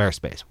them to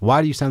Squarespace.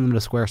 Why do you send them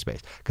to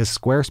Squarespace? Because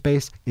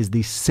Squarespace is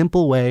the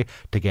simple way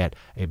to get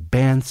a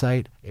band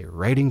site, a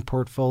writing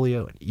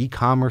portfolio, an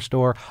e-commerce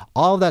store.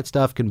 All of that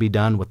stuff can be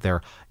done with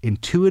their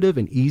intuitive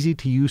and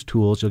easy-to-use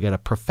tools. You'll get a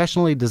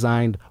professionally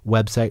designed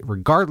website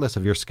regardless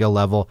of your skill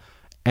level,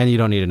 and you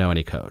don't need to know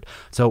any code.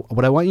 So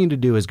what I want you to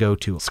do is go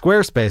to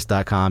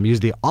squarespace.com, use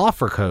the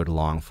offer code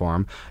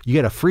LONGFORM. You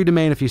get a free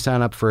domain if you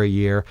sign up for a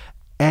year,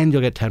 and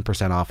you'll get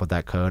 10% off with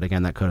that code.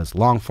 Again, that code is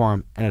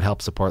LONGFORM, and it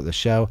helps support the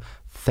show.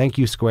 Thank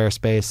you,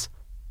 Squarespace.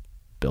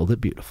 Build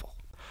it beautiful.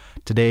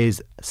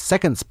 Today's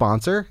second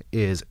sponsor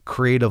is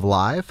Creative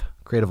Live.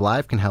 Creative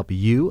Live can help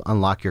you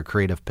unlock your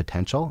creative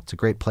potential. It's a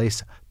great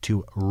place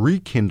to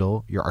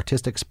rekindle your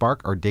artistic spark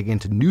or dig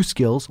into new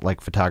skills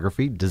like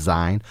photography,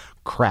 design,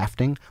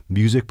 crafting,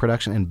 music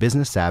production, and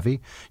business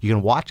savvy. You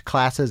can watch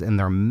classes in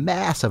their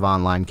massive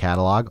online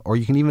catalog, or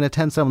you can even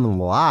attend some of them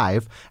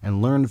live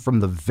and learn from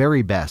the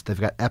very best. They've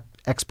got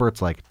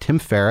experts like Tim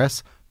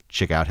Ferriss.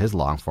 Check out his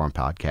long-form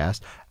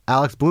podcast.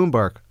 Alex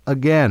Bloomberg,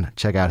 again,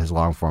 check out his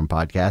long-form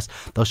podcast.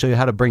 They'll show you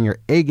how to bring your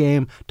A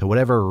game to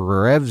whatever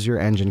revs your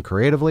engine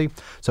creatively.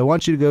 So I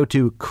want you to go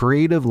to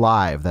Creative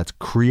Live. That's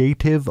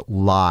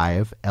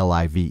creativelive,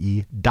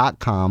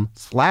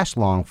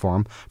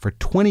 live.com/longform for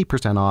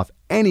 20% off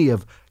any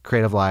of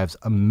Creative Live's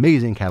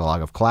amazing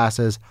catalog of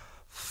classes.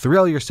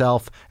 Thrill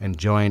yourself and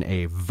join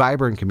a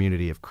vibrant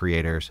community of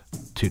creators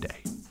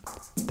today.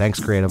 Thanks,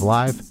 Creative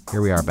Live.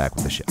 Here we are back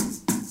with the show.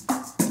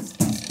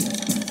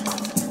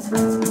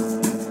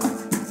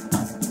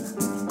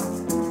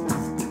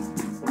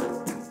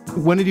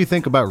 When did you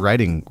think about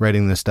writing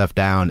this stuff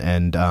down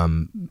and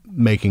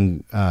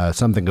making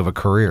something of a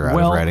career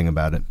out of writing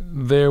about it?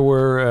 There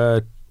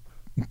were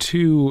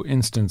two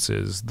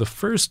instances. The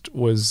first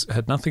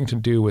had nothing to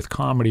do with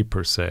comedy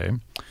per se,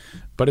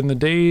 but in the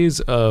days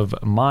of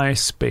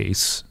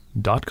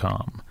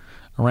MySpace.com,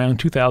 around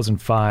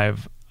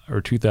 2005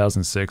 or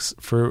 2006,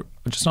 for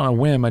just on a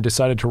whim, I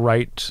decided to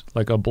write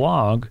like a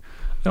blog.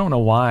 I don't know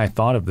why I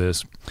thought of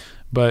this,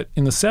 but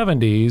in the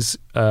 70s,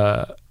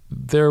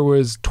 there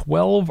was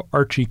 12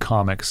 Archie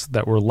comics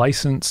that were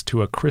licensed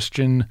to a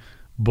Christian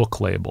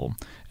book label,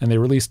 and they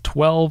released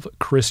 12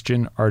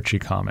 Christian Archie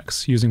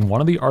comics using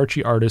one of the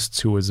Archie artists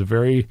who was a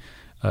very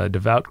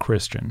devout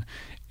Christian.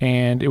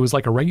 And it was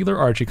like a regular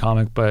Archie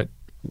comic, but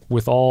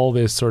with all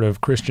this sort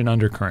of Christian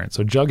undercurrent.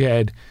 So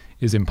Jughead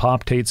is in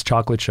Pop Tate's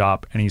chocolate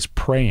shop, and he's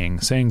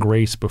praying, saying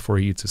grace before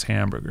he eats his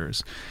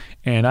hamburgers.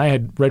 And I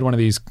had read one of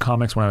these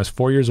comics when I was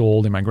 4 years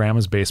old in my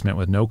grandma's basement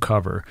with no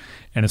cover.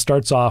 And it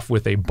starts off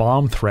with a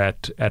bomb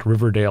threat at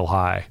Riverdale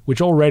High,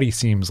 which already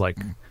seems like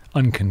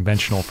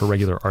unconventional for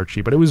regular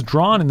Archie. But it was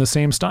drawn in the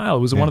same style.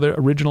 It was one of the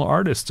original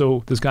artists,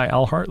 so this guy,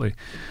 Al Hartley.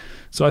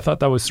 So I thought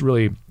that was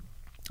really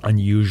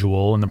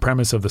unusual. And the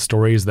premise of the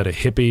story is that a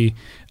hippie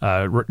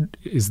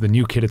is the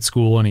new kid at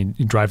school, and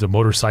he drives a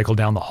motorcycle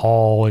down the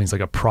hall, and he's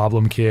like a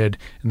problem kid,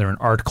 and they're in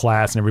art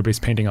class, and everybody's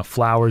painting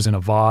flowers in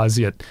a vase,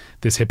 yet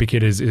this hippie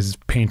kid is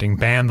painting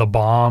 "Ban the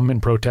Bomb"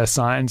 and protest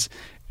signs.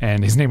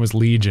 And his name was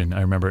Legion,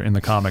 I remember, in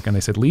the comic. And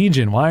they said,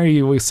 "Legion, why are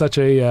you such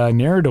a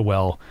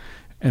ne'er-do-well?"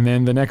 And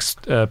then the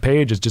next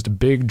page is just a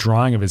big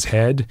drawing of his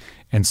head,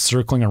 and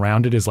circling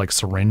around it is like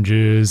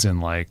syringes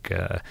and like,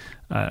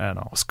 I don't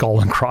know, skull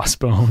and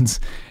crossbones.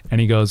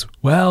 And he goes,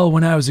 "Well,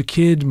 when I was a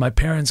kid, my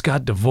parents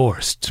got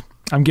divorced."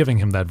 I'm giving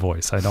him that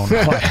voice. I don't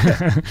know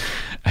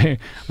why.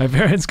 My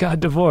parents got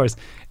divorced.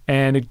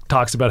 And it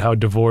talks about how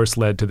divorce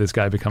led to this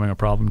guy becoming a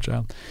problem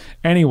child.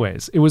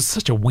 Anyways, it was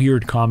such a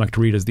weird comic to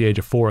read at the age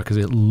of 4 because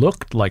it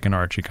looked like an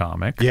Archie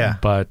comic,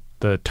 but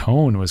the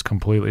tone was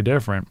completely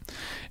different.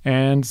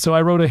 And so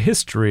I wrote a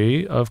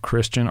history of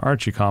Christian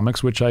Archie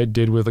comics, which I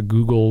did with a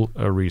Google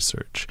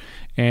research.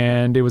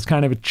 And it was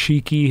kind of a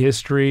cheeky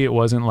history. It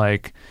wasn't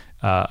like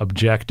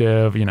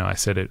objective. I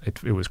said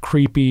it was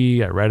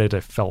creepy. I read it.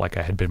 I felt like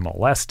I had been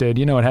molested.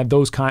 It had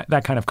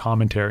that kind of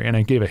commentary. And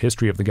I gave a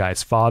history of the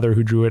guy's father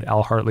who drew it,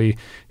 Al Hartley.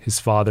 His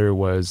father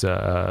was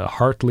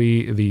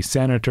Hartley, the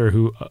senator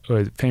who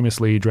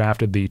famously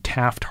drafted the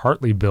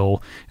Taft-Hartley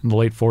bill in the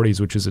late 40s,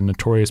 which is a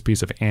notorious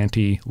piece of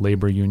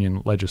anti-labor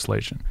union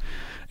legislation.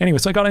 Anyway,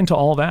 so I got into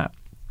all that.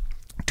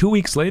 2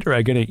 weeks later,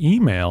 I get an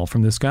email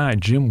from this guy,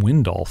 Jim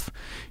Windolf.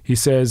 He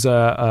says,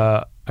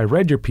 I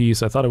read your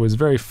piece. I thought it was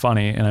very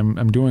funny, and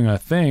I'm doing a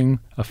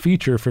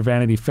feature for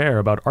Vanity Fair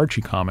about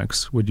Archie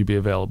comics. Would you be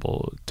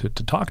available to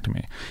talk to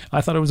me?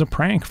 I thought it was a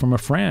prank from a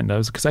friend.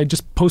 Because I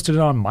just posted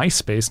it on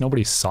MySpace.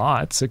 Nobody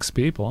saw it, 6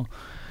 people.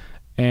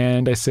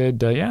 And I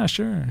said, yeah,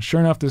 sure. Sure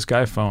enough, this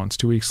guy phones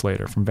 2 weeks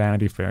later from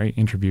Vanity Fair. He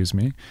interviews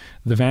me.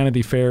 The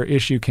Vanity Fair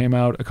issue came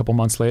out a couple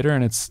months later,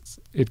 and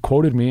it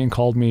quoted me and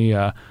called me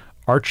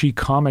Archie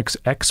comics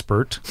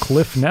expert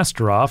Cliff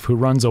Nesteroff, who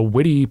runs a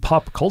witty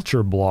pop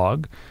culture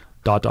blog, ...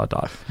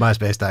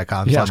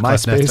 MySpace.com. Yeah,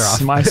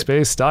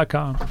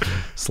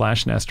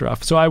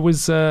 MySpace.com/Nesteroff. So I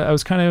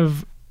was kind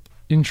of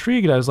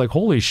intrigued. I was like,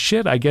 holy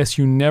shit, I guess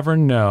you never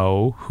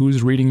know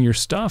who's reading your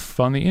stuff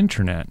on the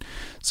internet.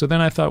 So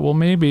then I thought, well,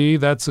 maybe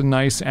that's a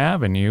nice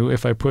avenue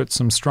if I put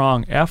some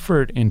strong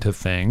effort into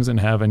things and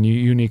have a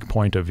unique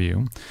point of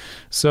view.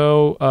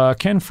 So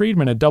Ken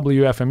Friedman at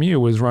WFMU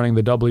was running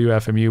the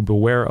WFMU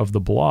Beware of the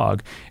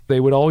blog. They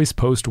would always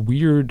post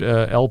weird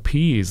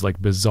LPs,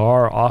 like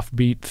bizarre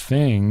offbeat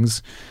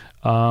things.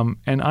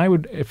 And I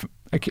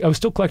was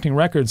still collecting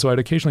records, so I'd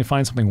occasionally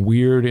find something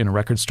weird in a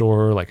record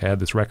store. Like I had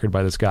this record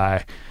by this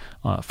guy.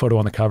 Photo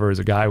on the cover is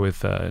a guy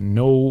with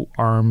no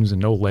arms and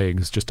no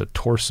legs, just a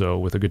torso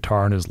with a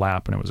guitar in his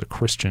lap, and it was a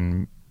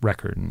Christian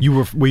record.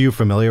 Were you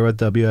familiar with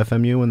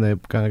WFMU when they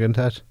kind of got in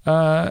touch?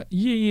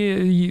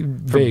 Yeah,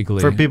 vaguely.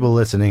 For people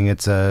listening,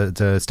 it's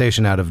a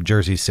station out of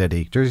Jersey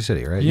City,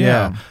 right?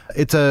 Yeah.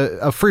 It's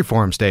a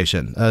freeform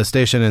station, a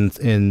station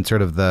in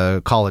sort of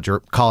the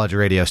college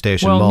radio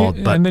station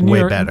mold, but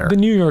way better. The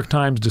New York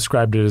Times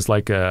described it as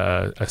like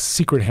a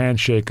secret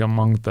handshake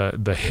among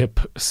the hip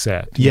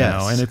set.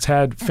 Yes. And it's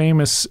had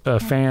famous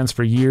fans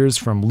for years,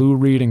 from Lou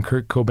Reed and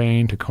Kurt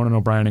Cobain to Conan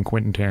O'Brien and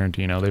Quentin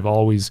Tarantino. They've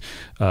always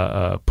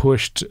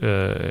pushed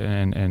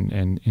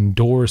and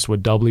endorse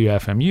what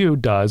WFMU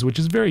does, which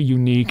is very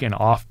unique and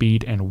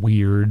offbeat and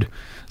weird.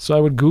 So I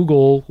would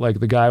Google like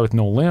the guy with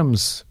no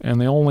limbs, and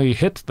the only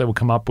hit that would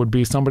come up would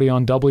be somebody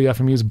on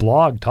WFMU's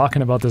blog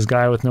talking about this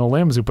guy with no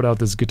limbs who put out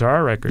this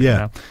guitar record.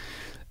 Yeah.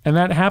 And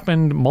that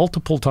happened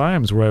multiple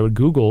times where I would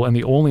Google and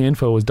the only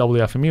info was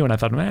WFMU, and I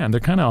thought, man, they're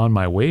kind of on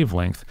my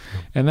wavelength.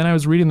 And then I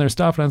was reading their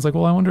stuff, and I was like,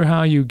 well, I wonder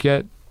how you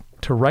get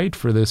to write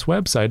for this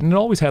website. And it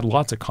always had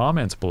lots of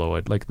comments below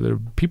it. Like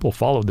the people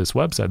followed this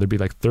website. There'd be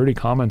like 30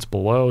 comments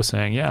below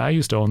saying, yeah, I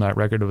used to own that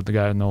record with the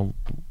guy with no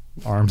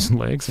arms and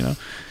legs,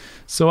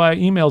 So I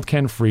emailed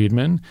Ken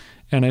Friedman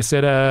and I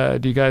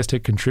said, do you guys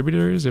take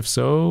contributors? If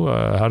so,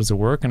 how does it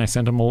work? And I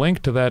sent him a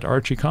link to that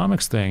Archie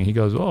Comics thing. He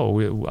goes,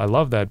 I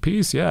love that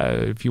piece. Yeah,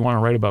 if you want to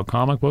write about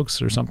comic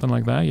books or something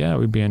like that, yeah,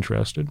 we'd be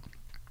interested.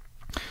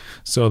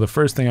 So the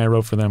first thing I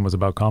wrote for them was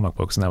about comic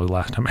books, and that was the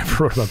last time I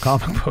ever wrote about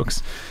comic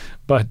books.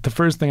 But the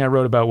first thing I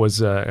wrote about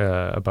was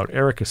about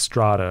Eric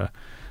Estrada.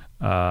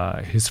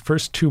 His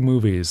first 2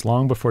 movies,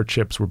 long before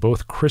Chips, were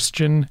both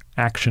Christian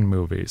action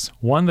movies.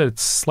 One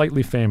that's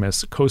slightly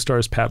famous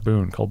co-stars Pat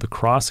Boone, called The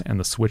Cross and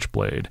the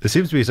Switchblade. There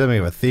seems to be something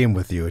of a theme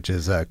with you, which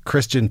is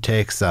Christian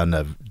takes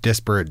on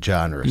disparate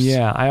genres.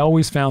 Yeah, I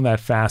always found that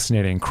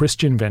fascinating.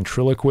 Christian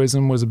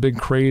ventriloquism was a big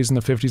craze in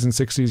the 50s and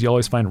 60s. You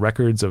always find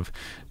records of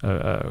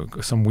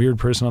some weird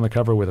person on the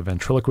cover with a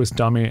ventriloquist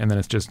dummy, and then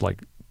it's just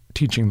like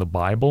teaching the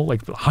Bible,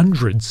 like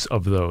hundreds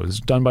of those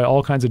done by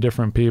all kinds of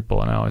different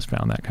people. And I always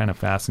found that kind of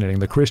fascinating.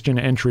 The Christian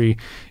entry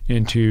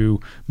into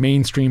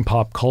mainstream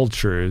pop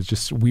culture is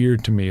just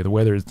weird to me.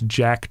 Whether it's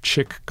Jack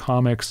Chick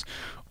comics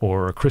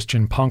or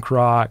Christian punk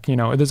rock,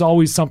 there's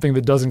always something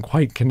that doesn't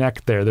quite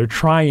connect there. They're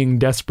trying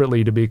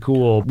desperately to be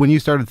cool. When you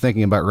started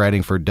thinking about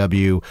writing for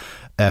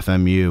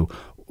WFMU,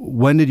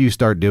 when did you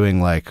start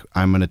doing like,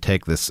 I'm going to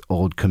take this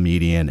old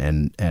comedian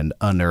and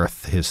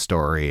unearth his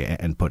story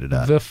and put it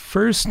up? The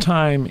first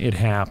time it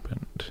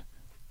happened,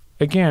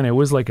 again, it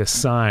was like a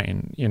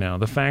sign.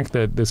 The fact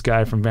that this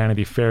guy from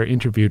Vanity Fair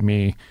interviewed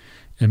me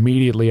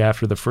immediately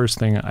after the first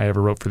thing I ever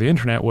wrote for the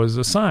internet was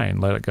a sign.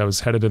 Like I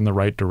was headed in the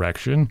right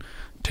direction.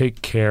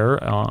 Take care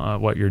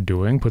what you're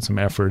doing. Put some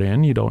effort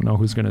in. You don't know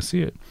who's going to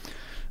see it.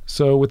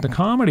 So with the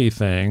comedy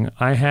thing,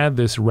 I had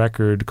this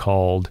record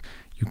called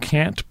You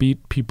Can't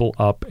Beat People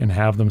Up and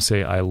Have Them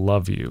Say I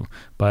Love You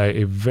by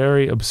a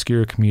very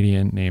obscure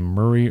comedian named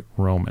Murray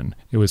Roman.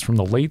 It was from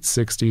the late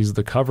 60s.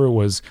 The cover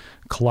was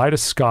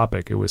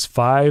kaleidoscopic. It was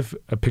 5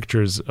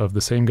 pictures of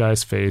the same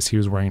guy's face. He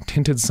was wearing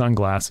tinted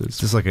sunglasses.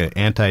 Just like an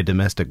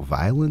anti-domestic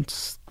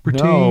violence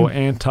routine? No,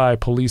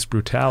 anti-police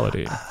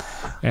brutality.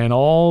 And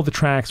all the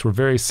tracks were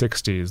very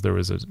 60s. There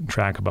was a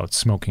track about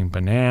smoking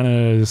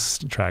bananas,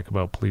 a track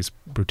about police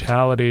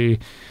brutality,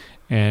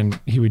 and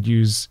he would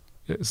use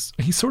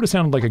he sort of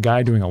sounded like a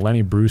guy doing a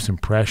Lenny Bruce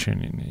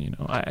impression. And,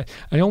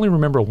 I only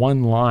remember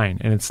one line,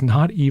 and it's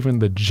not even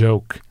the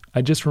joke.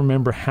 I just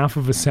remember half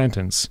of a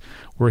sentence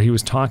where he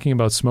was talking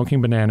about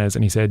smoking bananas,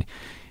 and he said,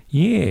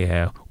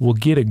 "Yeah, we'll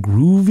get a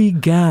groovy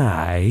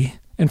guy."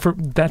 And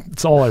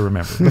that's all I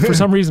remember. But for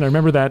some reason, I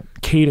remember that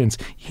cadence.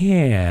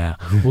 "Yeah,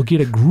 we'll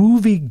get a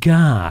groovy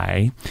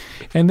guy."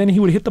 And then he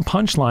would hit the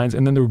punchlines,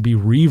 and then there would be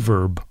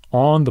reverb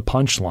on the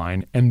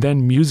punchline, and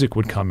then music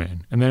would come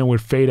in, and then it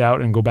would fade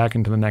out and go back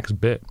into the next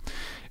bit.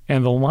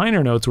 And the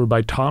liner notes were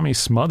by Tommy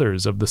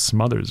Smothers of the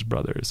Smothers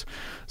Brothers.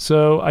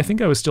 So I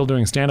think I was still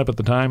doing stand-up at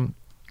the time,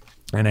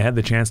 and I had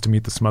the chance to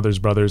meet the Smothers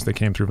Brothers. They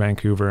came through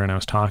Vancouver, and I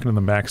was talking to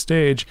them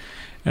backstage.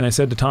 And I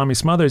said to Tommy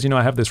Smothers,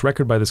 I have this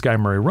record by this guy,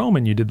 Murray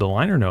Roman. You did the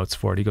liner notes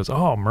for it. He goes,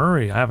 "Oh,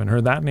 Murray, I haven't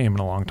heard that name in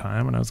a long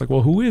time." And I was like,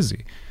 "Well, who is he?"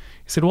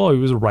 He said, "Well, he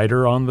was a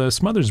writer on the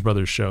Smothers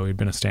Brothers show. He'd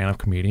been a stand-up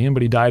comedian,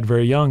 but he died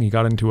very young. He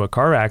got into a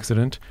car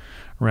accident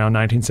around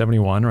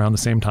 1971, around the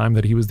same time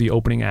that he was the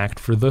opening act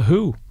for The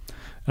Who."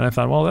 And I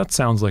thought, well, that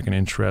sounds like an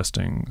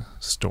interesting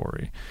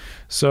story.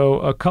 So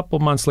a couple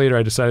months later,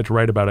 I decided to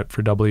write about it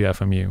for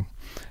WFMU.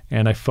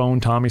 And I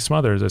phoned Tommy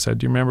Smothers. I said,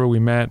 "Do you remember we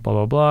met, blah,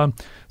 blah, blah?"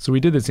 So we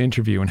did this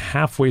interview, and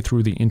halfway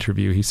through the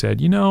interview, he said,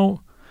 you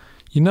know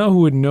who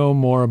would know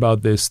more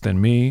about this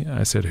than me?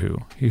 I said, "Who?"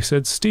 He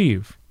said,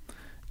 "Steve."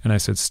 And I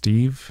said,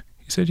 "Steve?"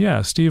 He said,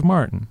 "Yeah, Steve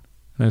Martin."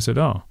 And I said,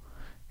 "Oh."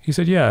 He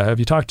said, "Yeah, have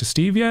you talked to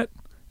Steve yet?"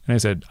 And I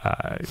said,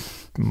 "I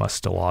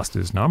must have lost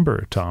his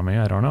number, Tommy.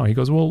 I don't know." He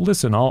goes, "Well,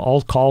 listen,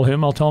 I'll call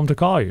him. I'll tell him to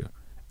call you."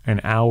 An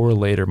hour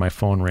later, my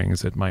phone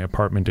rings at my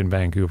apartment in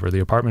Vancouver, the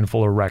apartment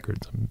full of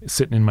records. I'm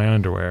sitting in my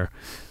underwear,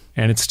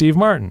 and it's Steve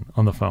Martin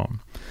on the phone.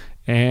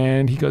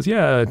 And he goes,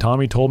 "Yeah,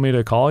 Tommy told me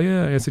to call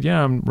you." I said,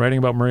 "Yeah, I'm writing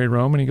about Murray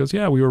Roman." He goes,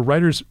 "Yeah, we were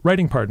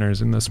writing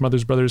partners in the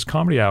Smothers Brothers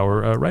Comedy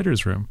Hour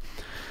writer's room."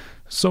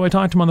 So I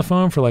talked to him on the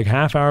phone for like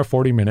half hour,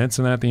 40 minutes,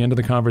 and at the end of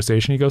the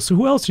conversation, he goes, "So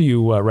who else are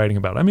you writing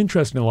about?" "I'm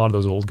interested in a lot of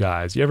those old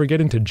guys. You ever get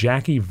into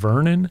Jackie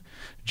Vernon?"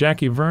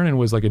 Jackie Vernon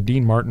was like a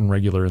Dean Martin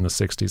regular in the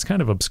 60s, kind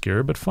of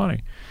obscure, but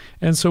funny.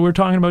 And so we're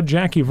talking about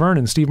Jackie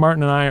Vernon. Steve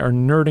Martin and I are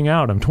nerding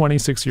out. I'm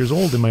 26 years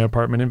old in my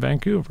apartment in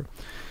Vancouver.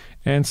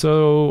 And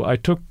so I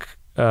took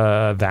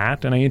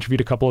that, and I interviewed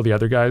a couple of the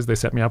other guys they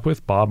set me up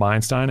with, Bob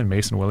Einstein and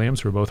Mason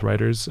Williams, who are both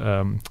writers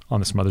on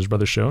the Smothers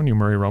Brothers show, knew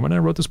Murray Roman. And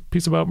I wrote this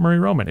piece about Murray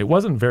Roman. It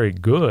wasn't very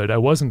good. I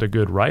wasn't a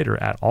good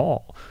writer at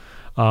all.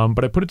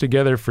 But I put it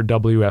together for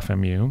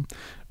WFMU,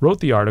 wrote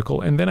the article,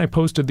 and then I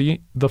posted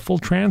the full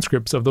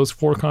transcripts of those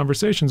 4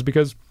 conversations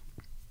because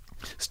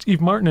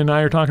Steve Martin and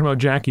I are talking about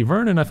Jackie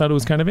Vernon. I thought it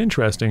was kind of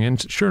interesting.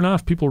 And sure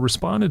enough, people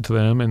responded to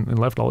them and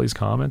left all these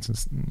comments and,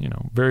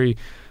 very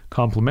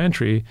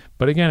complimentary.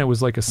 But again, it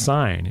was like a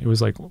sign. It was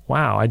like,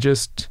 wow,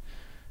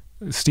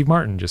 Steve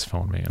Martin just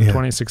phoned me. I'm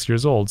 26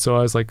 years old. So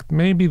I was like,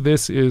 maybe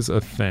this is a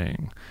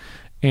thing.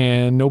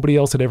 And nobody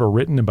else had ever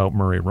written about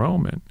Murray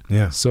Roman.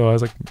 Yeah. So I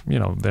was like,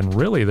 then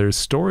really there's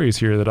stories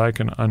here that I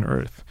can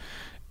unearth.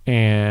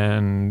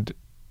 And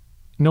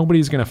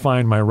nobody's going to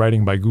find my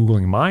writing by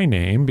Googling my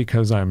name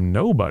because I'm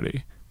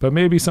nobody. But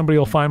maybe somebody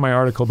will find my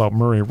article about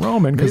Murray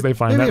Roman because they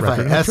find that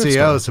record. Maybe if I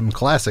SEO some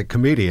classic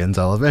comedians,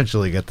 I'll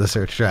eventually get the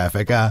search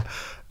traffic.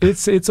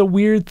 It's a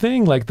weird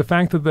thing, like the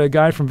fact that the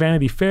guy from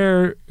Vanity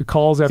Fair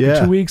calls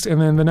after 2 weeks, and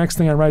then the next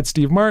thing I write,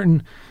 Steve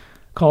Martin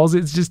calls.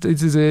 It's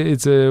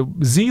a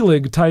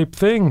Z-Lig type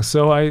thing.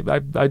 So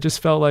I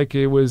just felt like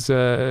it was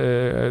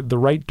the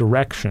right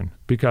direction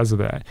because of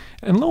that.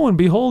 And lo and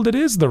behold, it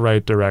is the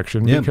right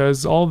direction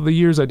because all the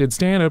years I did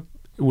stand-up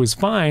was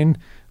fine,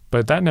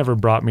 but that never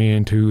brought me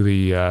into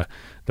the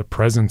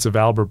presence of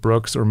Albert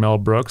Brooks or Mel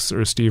Brooks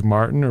or Steve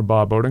Martin or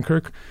Bob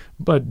Odenkirk.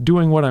 But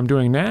doing what I'm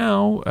doing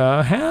now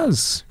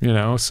has,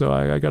 so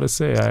I got to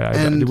say,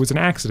 it was an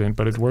accident,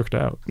 but it worked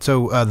out.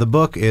 So the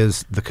book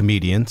is The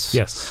Comedians.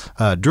 Yes.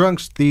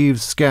 Drunks,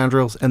 Thieves,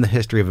 Scoundrels, and the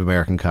History of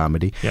American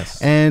Comedy.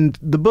 Yes. And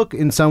the book,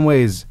 in some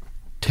ways,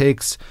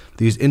 takes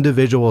these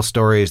individual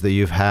stories that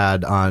you've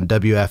had on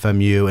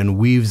WFMU and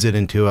weaves it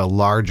into a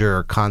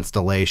larger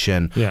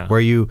constellation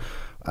where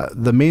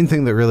the main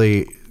thing that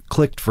really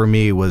clicked for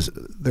me was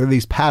there are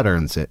these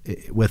patterns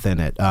within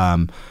it.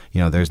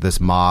 There's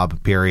this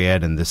mob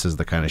period, and this is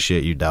the kind of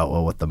shit you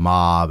dealt with the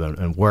mob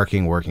and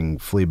working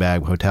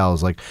Fleabag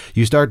hotels. Like,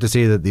 you start to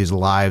see that these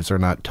lives are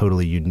not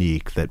totally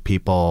unique, that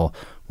people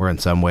were in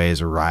some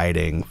ways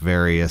riding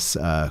various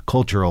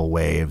cultural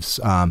waves.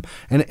 And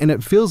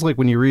it feels like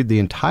when you read the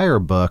entire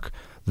book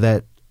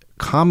that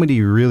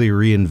comedy really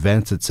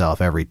reinvents itself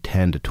every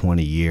 10 to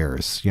 20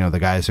 years. The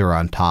guys who are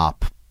on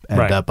top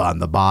end up on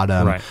the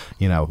bottom. Right.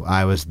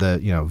 I was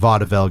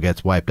vaudeville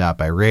gets wiped out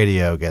by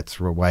radio, gets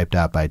wiped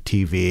out by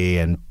TV,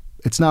 and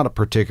it's not a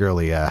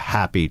particularly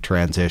happy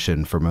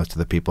transition for most of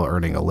the people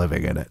earning a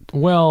living in it.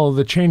 Well,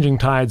 the changing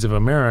tides of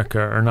America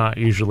are not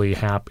usually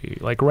happy.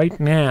 Like right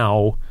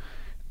now,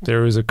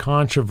 there is a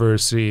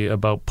controversy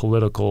about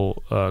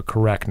political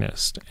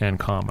correctness and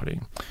comedy.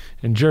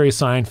 And Jerry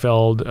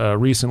Seinfeld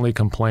recently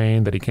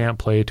complained that he can't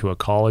play to a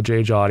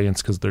college-age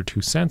audience because they're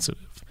too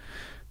sensitive.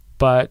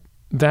 But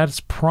that's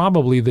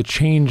probably the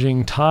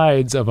changing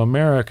tides of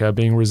America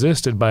being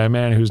resisted by a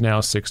man who's now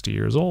 60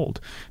 years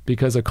old,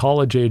 because a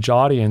college-age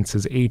audience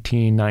is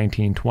 18,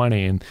 19,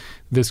 20. And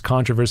this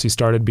controversy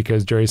started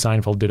because Jerry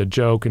Seinfeld did a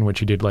joke in which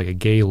he did like a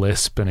gay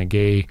lisp and a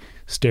gay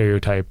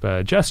stereotype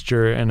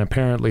gesture, and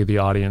apparently the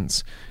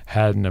audience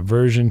had an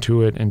aversion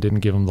to it and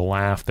didn't give him the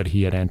laugh that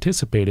he had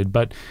anticipated.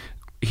 But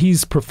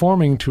he's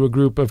performing to a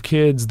group of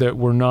kids that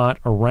were not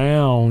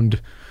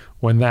around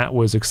when that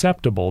was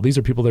acceptable. These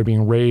are people that are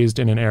being raised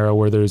in an era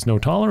where there's no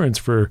tolerance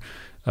for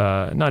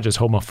not just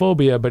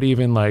homophobia, but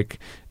even like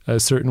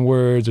certain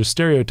words or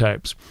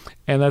stereotypes.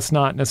 And that's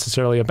not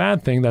necessarily a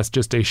bad thing. That's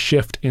just a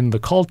shift in the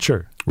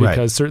culture,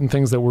 because certain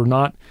things that were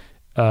not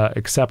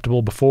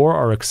acceptable before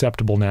are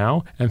acceptable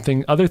now,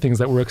 and other things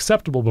that were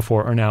acceptable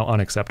before are now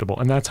unacceptable.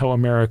 And that's how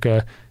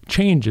America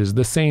changes.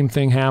 The same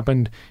thing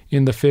happened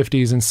in the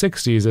 50s and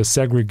 60s as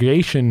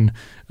segregation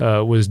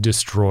was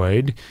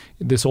destroyed.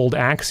 This old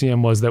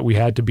axiom was that we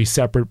had to be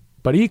separate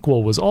but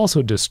equal was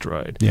also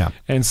destroyed. Yeah.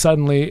 And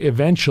suddenly,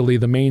 eventually,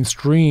 the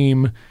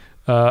mainstream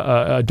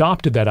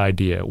adopted that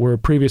idea, where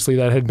previously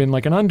that had been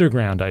like an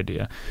underground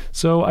idea.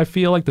 So I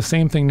feel like the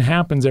same thing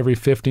happens every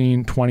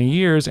 15, 20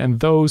 years,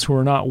 and those who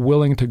are not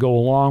willing to go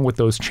along with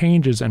those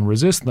changes and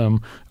resist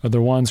them are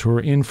the ones who are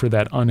in for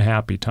that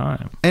unhappy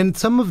time. And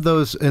some of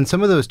those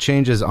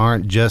changes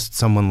aren't just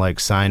someone like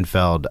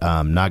Seinfeld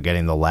not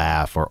getting the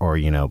laugh, or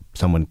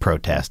someone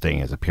protesting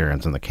his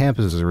appearance on the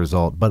campus as a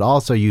result, but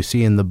also you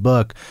see in the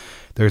book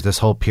there's this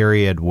whole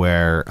period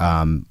where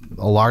a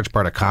large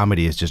part of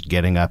comedy is just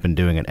getting up and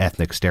doing an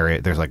ethnic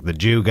stereotype. There's like the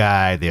Jew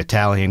guy, the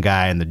Italian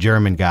guy, and the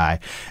German guy.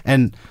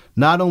 And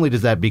not only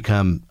does that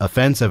become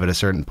offensive at a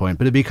certain point,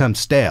 but it becomes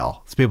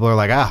stale. So people are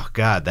like, oh,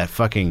 God, that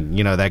fucking,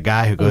 that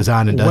guy who goes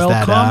on and does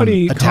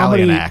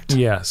Italian act.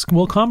 Yes.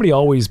 Well, comedy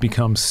always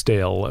becomes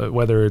stale,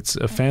 whether it's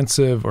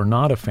offensive or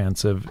not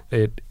offensive.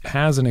 It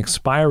has an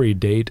expiry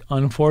date,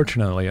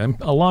 unfortunately. And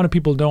a lot of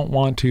people don't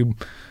want to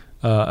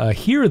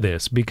hear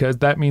this, because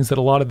that means that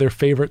a lot of their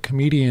favorite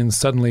comedians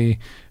suddenly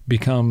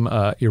become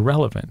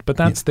irrelevant. But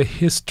that's the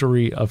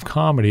history of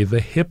comedy. The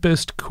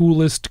hippest,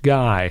 coolest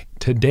guy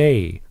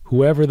today,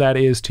 whoever that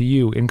is to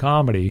you in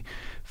comedy,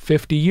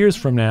 50 years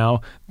from now,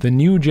 the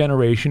new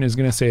generation is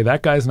going to say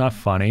that guy's not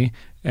funny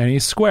and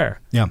he's square.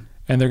 Yeah.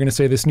 And they're going to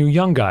say this new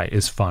young guy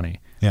is funny.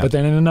 Yeah. But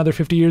then in another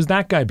 50 years,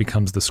 that guy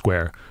becomes the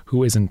square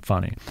who isn't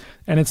funny.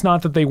 And it's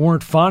not that they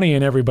weren't funny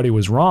and everybody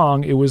was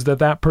wrong. It was that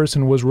that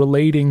person was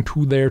relating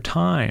to their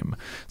time.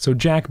 So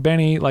Jack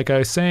Benny, like I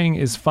was saying,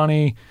 is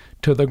funny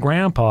to the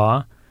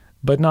grandpa,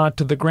 but not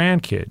to the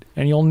grandkid.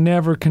 And you'll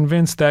never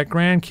convince that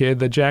grandkid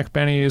that Jack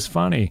Benny is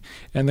funny.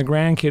 And the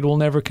grandkid will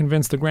never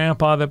convince the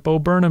grandpa that Bo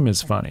Burnham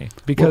is funny,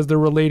 because they're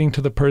relating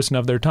to the person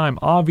of their time.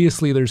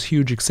 Obviously, there's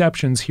huge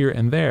exceptions here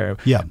and there.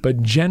 Yeah.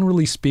 But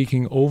generally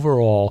speaking,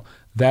 overall,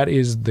 that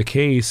is the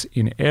case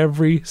in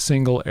every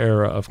single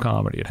era of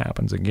comedy. It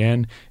happens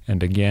again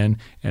and again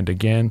and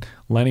again.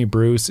 Lenny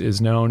Bruce is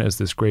known as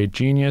this great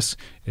genius.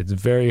 It's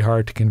very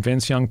hard to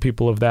convince young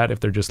people of that if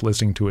they're just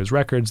listening to his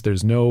records.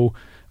 There's no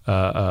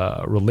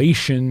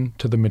relation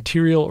to the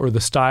material or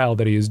the style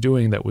that he is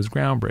doing that was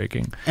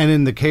groundbreaking. And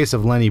in the case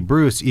of Lenny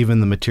Bruce, even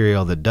the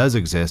material that does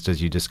exist,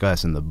 as you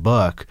discuss in the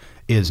book,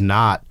 is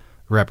not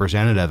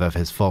representative of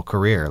his full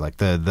career. Like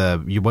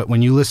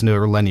when you listen to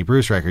a Lenny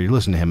Bruce record, you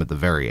listen to him at the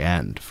very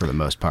end for the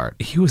most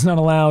part. He was not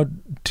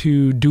allowed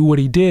to do what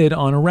he did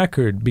on a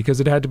record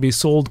because it had to be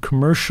sold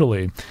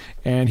commercially.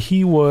 And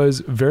he was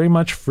very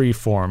much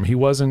freeform. He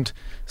wasn't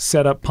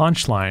set up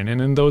punchline.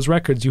 And in those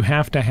records, you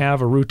have to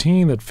have a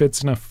routine that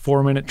fits in a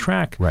 4-minute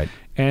track. Right.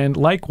 And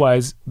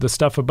likewise, the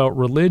stuff about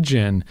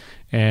religion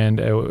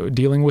and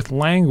dealing with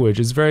language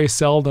is very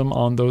seldom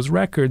on those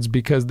records,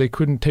 because they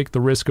couldn't take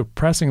the risk of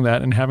pressing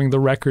that and having the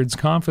records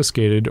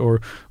confiscated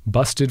or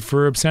busted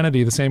for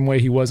obscenity the same way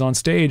he was on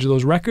stage.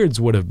 Those records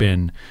would have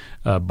been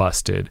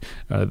busted.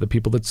 The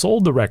people that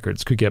sold the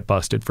records could get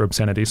busted for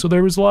obscenity. So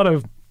there was a lot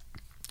of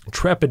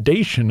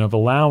trepidation of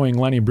allowing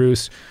Lenny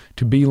Bruce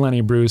to be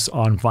Lenny Bruce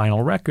on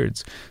vinyl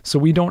records. So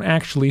we don't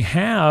actually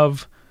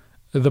have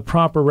the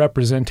proper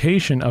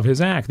representation of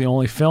his act. The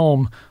only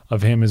film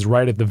of him is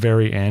right at the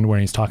very end when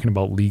he's talking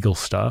about legal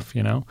stuff,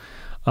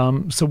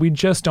 So we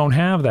just don't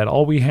have that.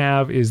 All we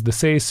have is the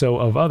say-so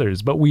of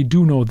others. But we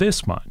do know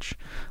this much.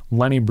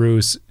 Lenny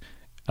Bruce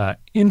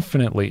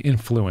infinitely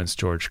influenced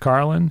George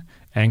Carlin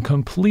and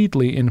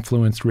completely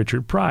influenced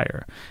Richard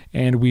Pryor.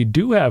 And we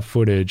do have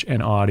footage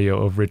and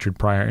audio of Richard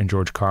Pryor and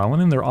George Carlin,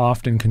 and they're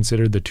often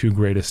considered the two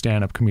greatest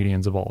stand-up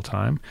comedians of all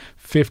time.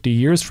 50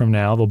 years from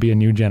now, there'll be a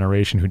new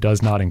generation who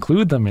does not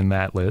include them in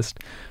that list.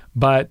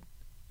 But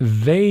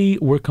they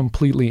were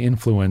completely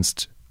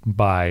influenced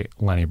by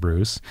Lenny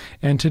Bruce.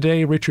 And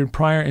today, Richard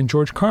Pryor and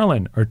George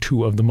Carlin are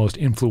two of the most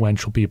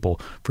influential people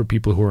for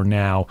people who are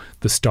now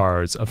the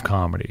stars of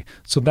comedy.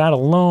 So that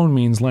alone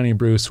means Lenny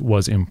Bruce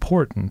was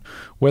important.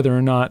 Whether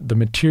or not the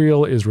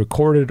material is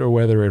recorded or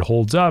whether it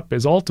holds up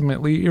is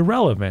ultimately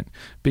irrelevant,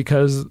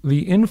 because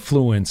the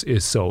influence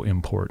is so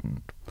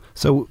important.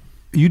 So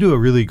You do a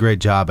really great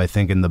job, I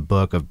think, in the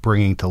book of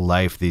bringing to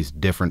life these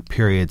different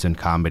periods in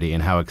comedy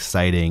and how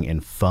exciting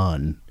and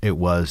fun it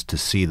was to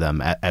see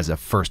them as a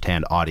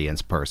firsthand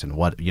audience person.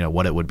 What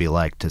it would be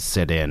like to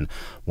sit in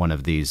one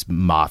of these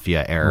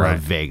mafia era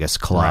Vegas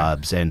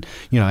clubs, and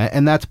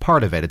and that's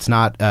part of it. It's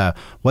not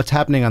what's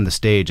happening on the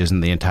stage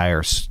isn't the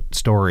entire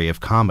story of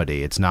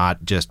comedy. It's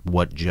not just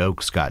what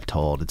jokes got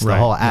told. It's the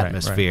whole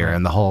atmosphere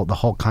and the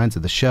whole kinds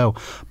of the show.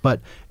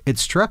 But it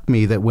struck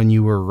me that when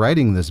you were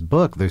writing this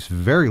book, there's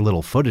very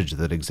little footage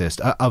that exists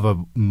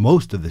of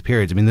most of the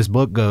periods. I mean, this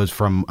book goes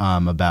from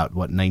about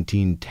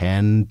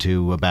 1910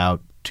 to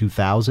about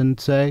 2000,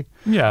 say.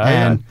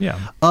 And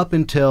up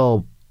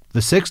until the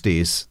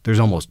 60s,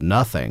 there's almost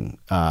nothing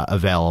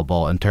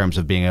available in terms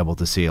of being able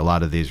to see a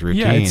lot of these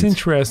routines. Yeah, it's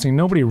interesting.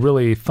 Nobody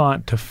really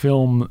thought to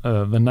film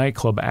the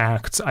nightclub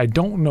acts. I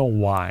don't know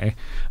why.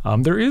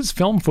 There is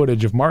film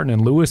footage of Martin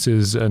and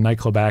Lewis's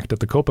nightclub act at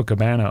the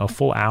Copacabana, a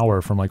full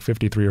hour from like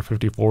 53 or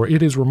 54.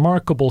 It is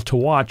remarkable to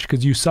watch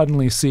because you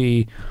suddenly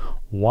see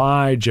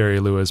why Jerry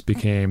Lewis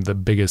became the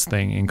biggest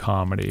thing in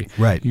comedy.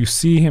 Right. You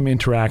see him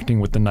interacting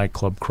with the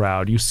nightclub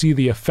crowd. You see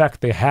the effect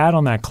they had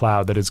on that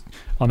crowd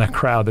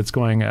that's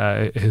going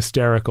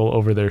hysterical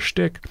over their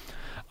shtick.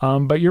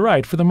 But you're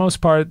right. For the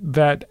most part,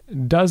 that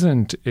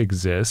doesn't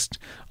exist,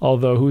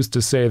 although who's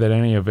to say that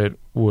any of it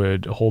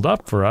would hold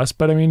up for us?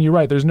 But I mean, you're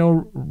right. There's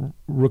no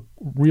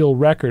real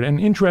record. And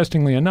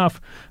interestingly enough,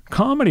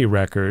 comedy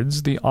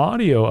records, the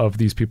audio of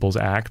these people's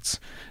acts,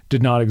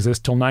 did not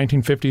exist till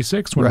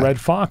 1956 when Red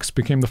Fox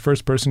became the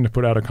first person to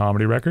put out a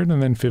comedy record,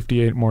 and then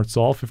 58 Mort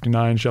Sahl,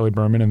 59 Shelley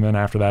Berman, and then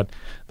after that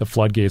the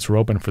floodgates were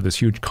open for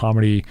this huge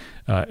comedy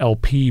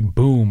LP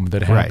boom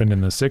that happened in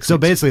the 60s. So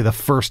basically the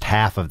first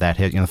half of that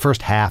hit, the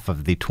first half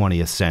of the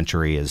 20th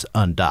century is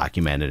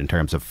undocumented in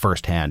terms of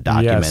firsthand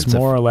documents. Yes,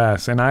 more or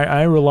less. And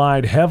I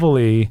relied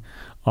heavily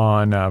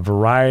on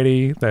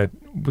Variety that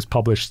was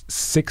published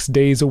 6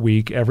 days a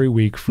week, every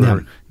week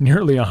for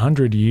nearly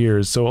 100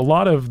 years. So a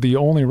lot of the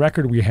only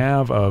record we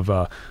have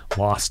of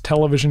lost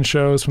television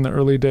shows from the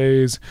early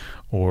days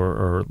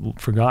or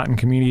forgotten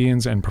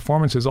comedians and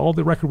performances, all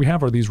the record we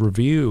have are these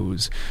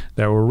reviews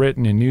that were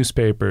written in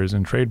newspapers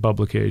and trade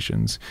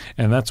publications.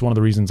 And that's one of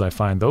the reasons I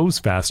find those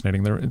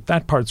fascinating.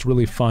 That part's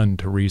really fun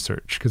to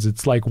research because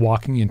it's like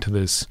walking into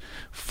this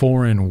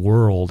foreign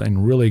world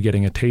and really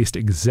getting a taste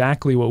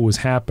exactly what was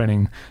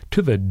happening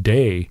to the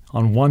day.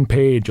 On one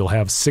page, you'll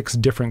have 6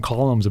 different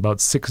columns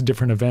about 6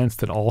 different events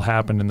that all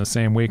happened in the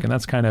same week. And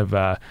that's kind of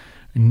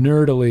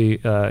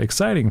nerdily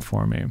exciting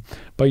for me.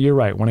 But you're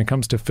right. When it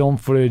comes to film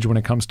footage, when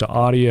it comes to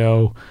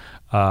audio,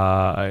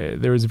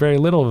 there was very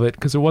little of it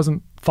because it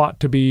wasn't thought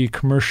to be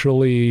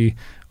commercially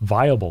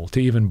viable to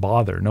even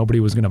bother. Nobody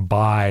was going to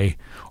buy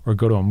or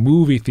go to a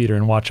movie theater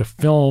and watch a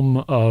film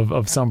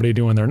of somebody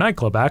doing their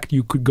nightclub act.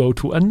 You could go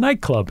to a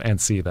nightclub and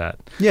see that.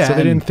 Yeah, so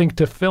they didn't think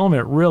to film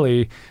it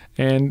really.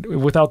 And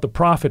without the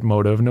profit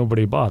motive,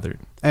 nobody bothered.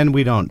 And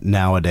we don't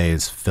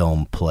nowadays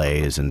film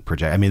plays and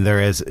project. I mean,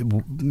 there is,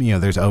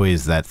 there's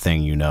always that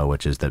thing,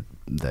 which is that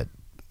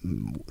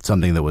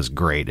something that was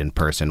great in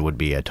person would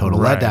be a total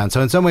letdown.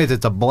 So in some ways,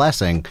 it's a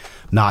blessing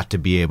not to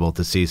be able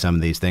to see some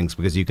of these things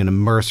because you can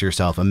immerse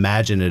yourself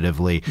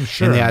imaginatively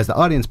in the eyes of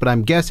the audience. But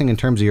I'm guessing in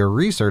terms of your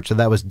research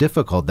that was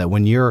difficult, that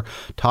when you're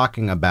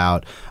talking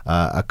about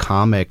a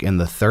comic in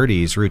the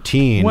 30s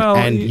routine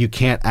and you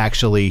can't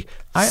actually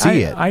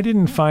see it. I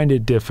didn't find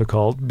it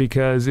difficult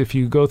because if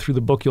you go through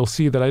the book, you'll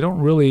see that I don't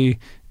really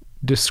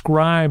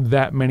describe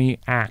that many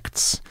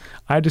acts.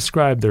 I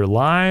describe their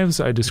lives.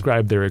 I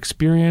describe their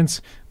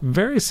experience.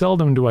 Very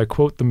seldom do I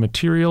quote the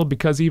material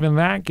because even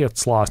that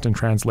gets lost in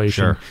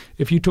translation.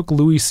 If you took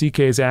Louis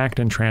C.K.'s act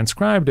and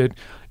transcribed it,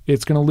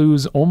 it's going to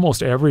lose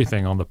almost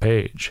everything on the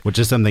page. Which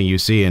is something you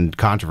see in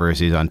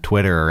controversies on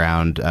Twitter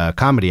around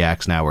comedy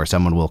acts now, where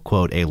someone will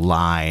quote a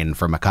line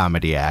from a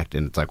comedy act,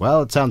 and it's like,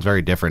 well, it sounds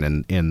very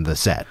different in the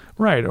set.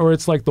 Right, or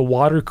it's like the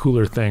water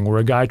cooler thing, where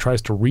a guy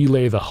tries to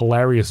relay the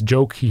hilarious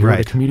joke he heard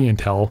a comedian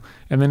tell,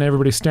 and then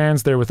everybody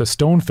stands there with a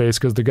stone face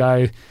because the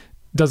guy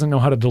doesn't know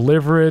how to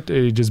deliver it.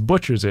 He just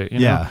butchers it. You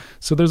know?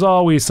 So there's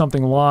always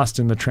something lost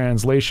in the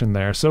translation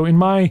there. So in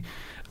my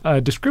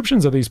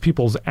descriptions of these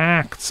people's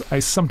acts, I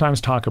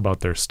sometimes talk about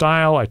their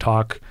style. I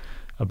talk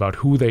about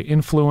who they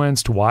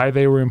influenced, why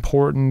they were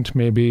important,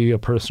 maybe a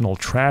personal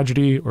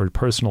tragedy or a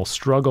personal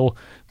struggle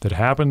that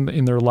happened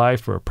in their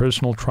life or a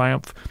personal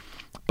triumph.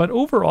 But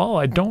overall,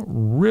 I don't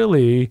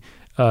really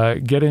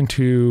get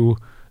into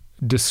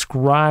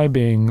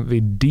describing the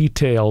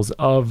details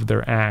of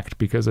their act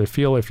because I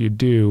feel if you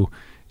do,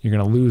 you're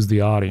going to lose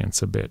the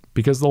audience a bit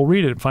because they'll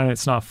read it and find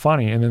it's not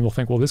funny, and then they'll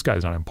think, well, this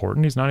guy's not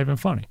important. He's not even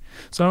funny.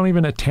 So I don't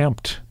even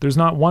attempt. There's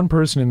not one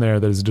person in there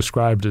that is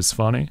described as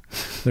funny.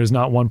 There's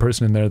not one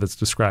person in there that's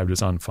described as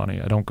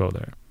unfunny. I don't go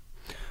there.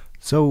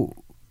 So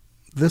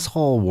this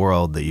whole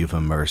world that you've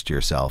immersed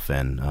yourself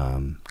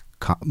in,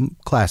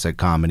 classic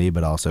comedy,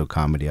 but also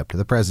comedy up to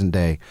the present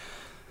day,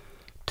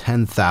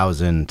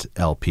 10,000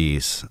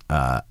 LPs.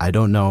 I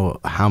don't know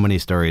how many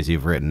stories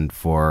you've written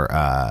for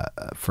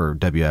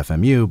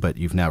WFMU, but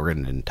you've now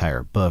written an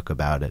entire book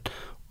about it.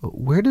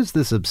 Where does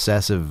this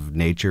obsessive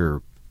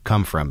nature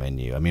come from in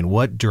you? I mean,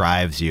 what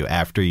drives you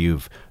after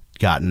you've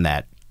gotten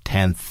that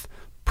 10th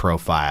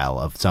profile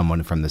of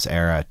someone from this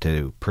era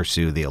to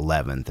pursue the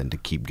 11th and to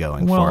keep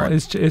going for it? Well,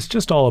 it's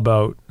just all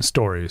about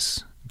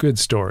stories, good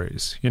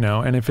stories,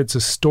 and if it's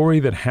a story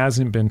that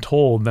hasn't been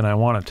told, then I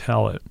want to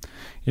tell it.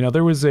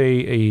 There was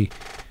a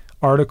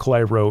article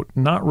I wrote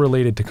not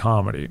related to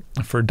comedy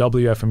for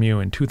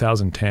WFMU in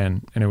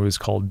 2010, and it was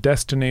called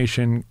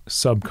Destination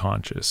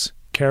Subconscious,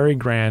 Cary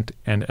Grant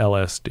and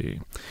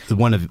LSD.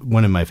 One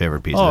of my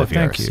favorite pieces of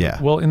yours. Thank you.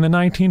 Yeah. Well, in the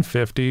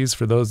 1950s,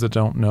 for those that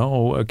don't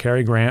know,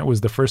 Cary Grant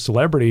was the first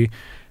celebrity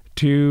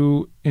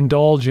to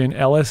indulge in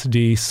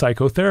LSD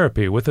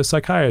psychotherapy with a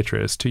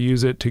psychiatrist to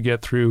use it to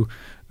get through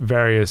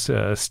various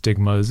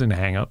stigmas and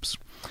hangups.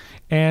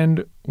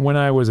 And when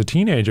I was a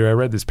teenager, I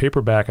read this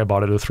paperback I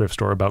bought at a thrift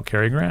store about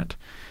Cary Grant.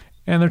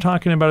 And they're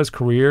talking about his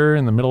career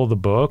in the middle of the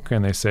book,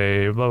 and they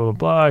say, blah, blah,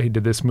 blah, he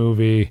did this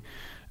movie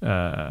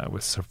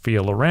with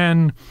Sophia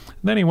Loren.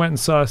 Then he went and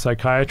saw a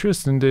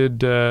psychiatrist and did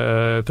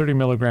 30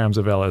 milligrams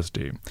of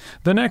LSD.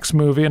 The next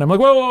movie, and I'm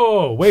like,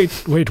 whoa, wait.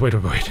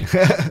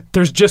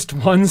 There's just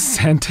one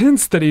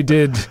sentence that he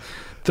did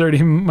 30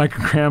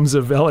 micrograms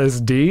of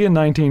LSD in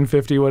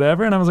 1950,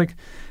 whatever. And I was like,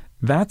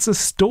 that's a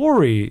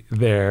story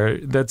there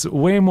that's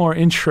way more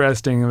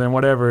interesting than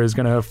whatever is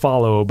going to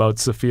follow about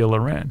Sophia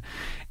Loren.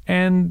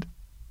 And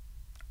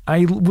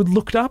I would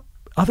look up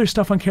other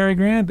stuff on Cary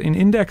Grant in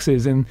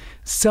indexes, and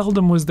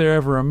seldom was there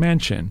ever a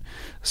mention.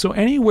 So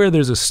anywhere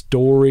there's a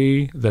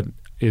story that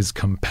is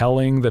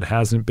compelling that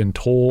hasn't been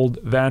told,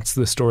 that's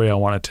the story I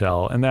want to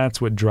tell, and that's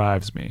what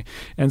drives me.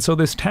 And so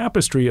this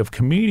tapestry of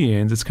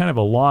comedians, it's kind of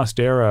a lost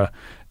era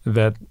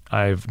that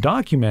I've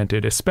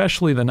documented,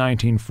 especially the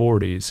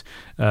 1940s.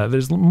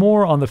 There's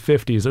more on the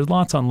 50s. There's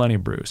lots on Lenny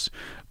Bruce.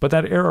 But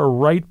that era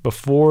right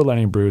before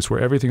Lenny Bruce, where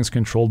everything's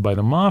controlled by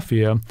the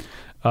mafia,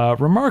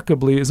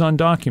 remarkably is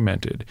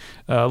undocumented.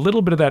 A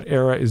little bit of that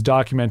era is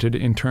documented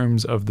in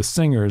terms of the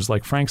singers,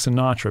 like Frank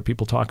Sinatra.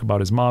 People talk about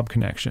his mob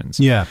connections.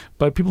 Yeah.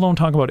 But people don't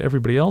talk about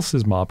everybody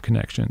else's mob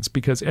connections,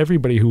 because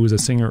everybody who was a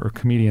singer or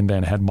comedian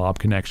then had mob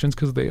connections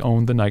because they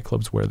owned the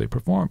nightclubs where they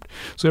performed.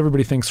 So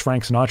everybody thinks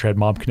Frank Sinatra had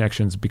mob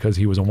connections because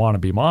he was a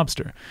wannabe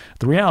mobster.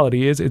 The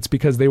reality is it's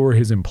because they were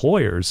his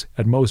employers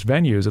at most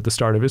venues at the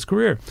start of his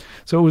career.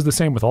 So it was the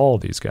same with all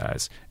of these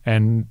guys.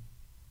 And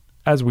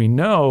as we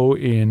know,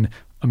 in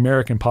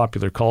American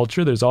popular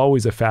culture, there's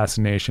always a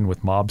fascination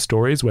with mob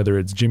stories, whether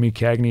it's Jimmy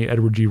Cagney,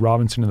 Edward G.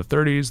 Robinson in the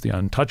 30s, the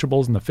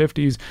Untouchables in the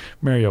 50s,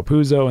 Mario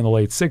Puzo in the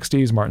late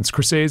 60s, Martin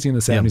Scorsese in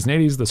the 70s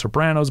and 80s, The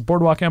Sopranos,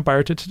 Boardwalk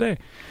Empire to today.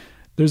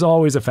 There's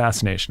always a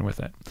fascination with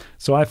it.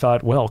 So I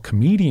thought, well,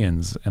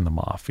 comedians and the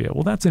mafia,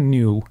 well, that's a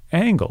new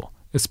angle,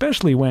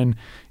 especially when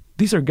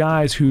these are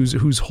guys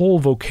whose whole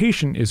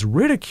vocation is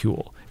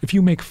ridicule. If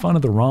you make fun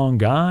of the wrong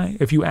guy,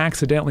 if you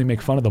accidentally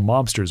make fun of the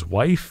mobster's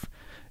wife,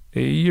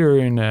 you're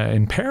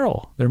in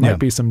peril. There might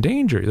be some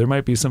danger. There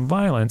might be some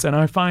violence. And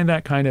I find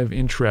that kind of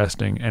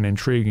interesting and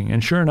intriguing.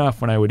 And sure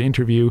enough, when I would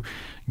interview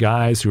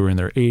guys who were in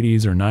their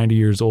 80s or 90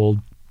 years old,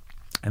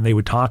 and they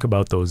would talk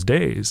about those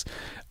days,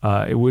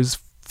 it was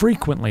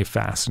frequently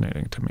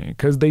fascinating to me,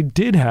 because they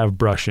did have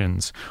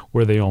brush-ins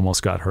where they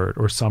almost got hurt,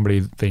 or somebody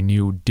they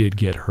knew did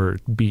get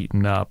hurt,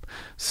 beaten up,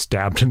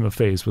 stabbed in the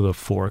face with a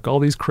fork, all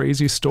these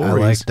crazy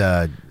stories.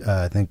 I liked,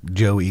 I think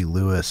Joe E.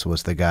 Lewis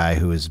was the guy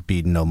who was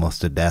beaten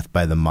almost to death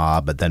by the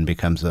mob, but then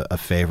becomes a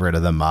favorite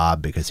of the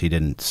mob because he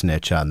didn't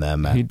snitch on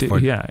them. He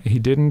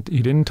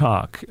didn't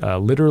talk,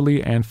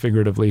 literally and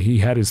figuratively. He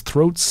had his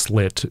throat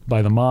slit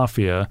by the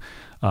mafia,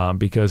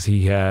 because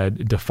he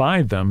had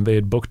defied them. They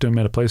had booked him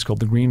at a place called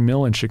the Green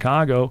Mill in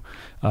Chicago,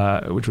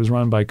 which was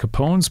run by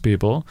Capone's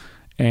people,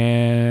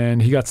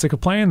 and he got sick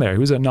of playing there. He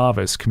was a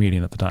novice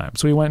comedian at the time,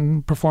 so he went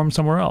and performed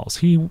somewhere else.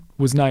 He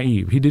was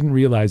naive. He didn't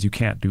realize you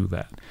can't do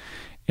that.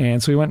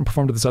 And so he went and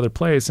performed at this other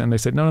place, and they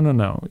said,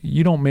 no,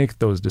 you don't make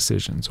those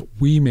decisions.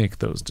 We make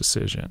those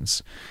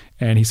decisions.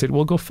 And he said,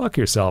 well, go fuck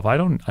yourself.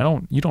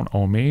 You don't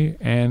owe me.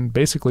 And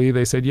basically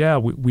they said, yeah,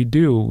 we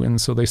do. And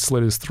so they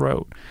slit his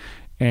throat.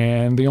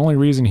 And the only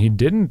reason he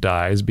didn't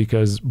die is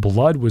because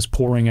blood was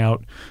pouring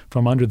out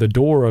from under the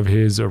door of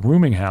his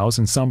rooming house,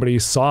 and somebody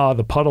saw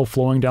the puddle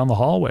flowing down the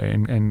hallway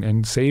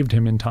and saved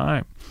him in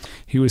time.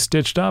 He was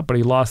stitched up, but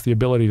he lost the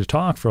ability to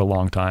talk for a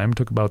long time. It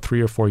took about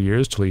 3 or 4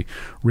 years till he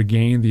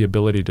regained the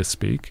ability to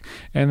speak,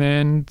 and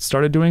then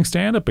started doing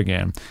stand-up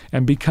again.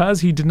 And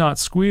because he did not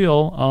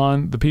squeal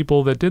on the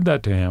people that did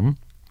that to him,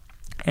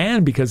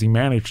 and because he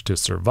managed to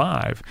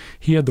survive,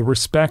 he had the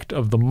respect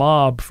of the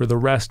mob for the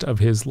rest of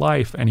his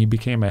life, and he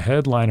became a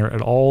headliner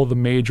at all the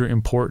major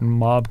important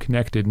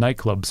mob-connected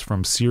nightclubs,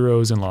 from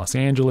Ciro's in Los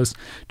Angeles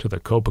to the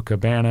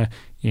Copacabana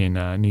in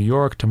New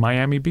York to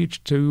Miami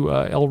Beach to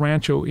El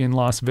Rancho in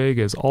Las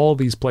Vegas. All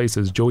these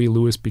places, Joey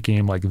Lewis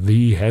became like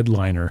the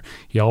headliner.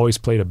 He always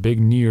played a big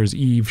New Year's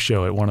Eve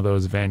show at one of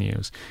those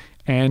venues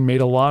and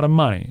made a lot of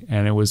money,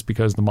 and it was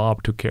because the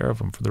mob took care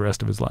of him for the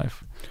rest of his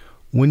life.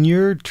 When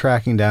you're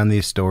tracking down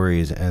these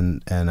stories,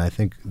 and I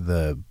think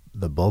the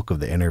the bulk of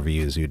the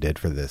interviews you did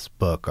for this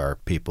book are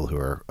people who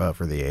are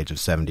over the age of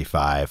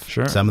 75.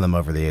 Sure. Some of them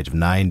over the age of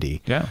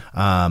 90. Yeah.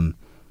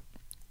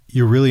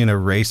 You're really in a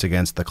race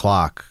against the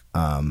clock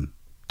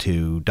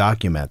to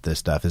document this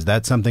stuff. Is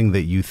that something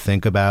that you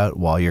think about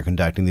while you're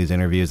conducting these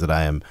interviews, that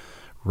I am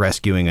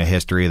rescuing a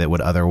history that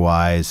would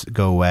otherwise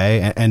go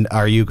away? And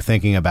are you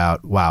thinking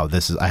about, wow,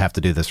 I have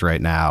to do this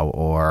right now,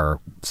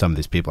 or some of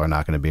these people are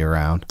not going to be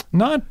around?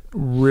 Not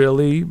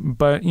really,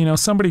 but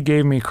somebody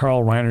gave me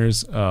Carl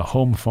Reiner's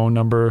home phone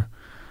number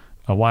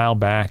a while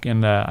back,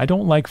 and I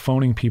don't like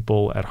phoning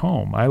people at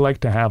home. I like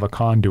to have a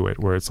conduit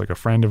where it's like a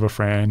friend of a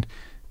friend.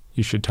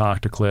 You should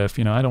talk to Cliff.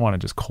 I don't want to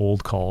just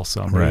cold call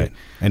somebody. Right.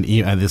 And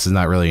this is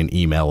not really an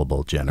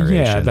emailable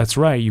generation. Yeah, that's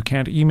right. You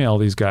can't email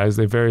these guys.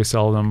 They very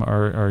seldom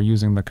are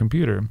using the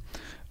computer.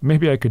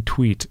 Maybe I could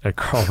tweet at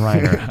Carl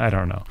Reiner. I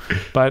don't know.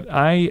 But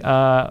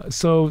I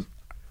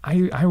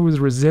was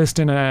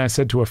resistant. And I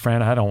said to a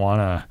friend, I don't want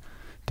to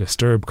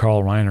disturb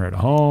Carl Reiner at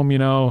home,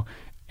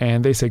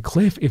 And they said,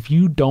 Cliff, if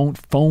you don't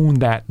phone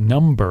that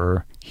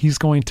number, he's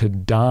going to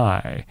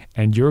die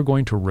and you're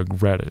going to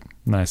regret it.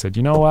 And I said,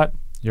 you know what?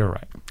 You're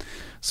right.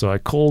 So I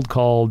cold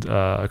called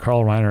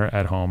Carl Reiner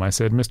at home. I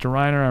said, Mr.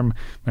 Reiner,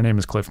 my name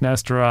is Cliff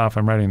Nesteroff.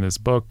 I'm writing this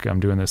book. I'm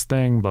doing this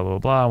thing, blah, blah,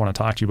 blah. I want to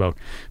talk to you about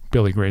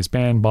Billy Gray's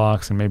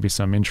bandbox and maybe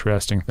some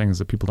interesting things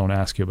that people don't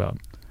ask you about.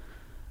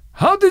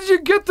 How did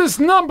you get this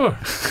number?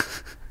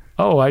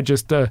 Oh, I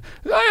just, I'm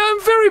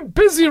very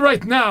busy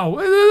right now.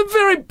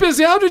 Very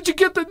busy. How did you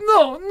get that?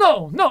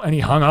 No. And he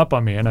hung up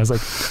on me. And I was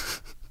like,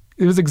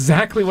 it was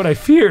exactly what I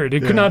feared.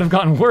 It could not have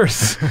gotten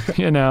worse,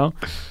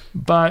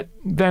 But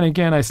then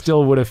again, I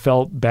still would have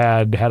felt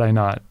bad had I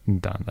not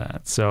done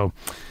that. So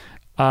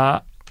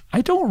I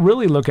don't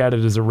really look at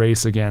it as a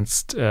race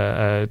against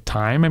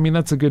time. I mean,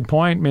 that's a good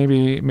point.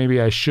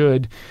 Maybe I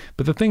should.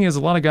 But the thing is,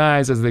 a lot of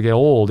guys, as they get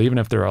old, even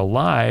if they're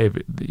alive,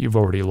 you've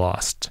already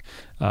lost.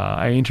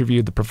 I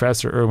interviewed the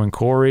Professor Irwin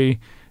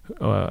Corey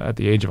at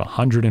the age of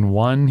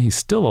 101. He's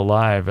still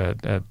alive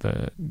at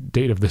the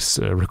date of this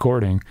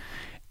recording.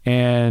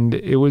 And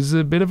it was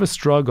a bit of a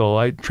struggle.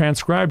 I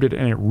transcribed it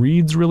and it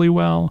reads really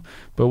well.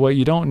 But what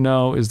you don't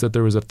know is that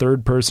there was a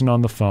third person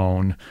on the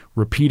phone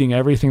repeating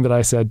everything that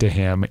I said to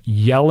him,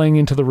 yelling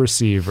into the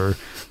receiver.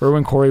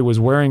 Irwin Corey was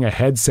wearing a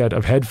headset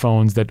of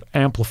headphones that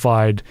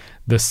amplified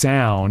the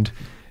sound.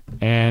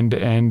 And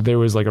there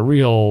was like a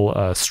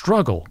real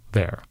struggle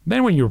there.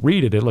 Then when you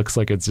read it, it looks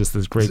like it's just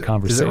this great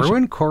conversation. Is it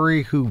Irwin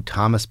Corey who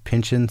Thomas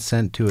Pynchon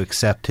sent to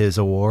accept his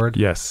award?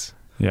 Yes.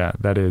 Yeah,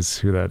 that is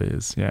who that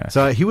is. Yeah.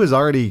 So he was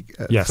already.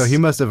 Yes. So he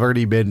must have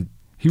already been.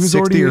 He was 60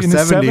 already or in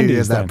 70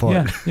 his 70s at that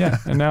point. Yeah.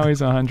 And now he's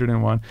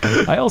 101.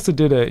 I also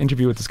did an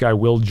interview with this guy,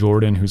 Will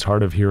Jordan, who's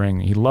hard of hearing.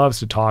 He loves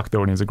to talk,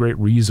 though, and he's a great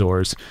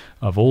resource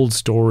of old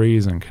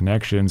stories and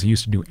connections. He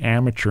used to do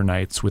amateur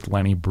nights with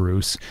Lenny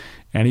Bruce,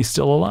 and he's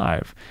still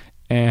alive.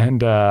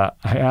 And I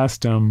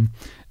asked him,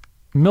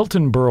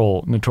 Milton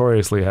Berle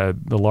notoriously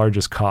had the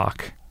largest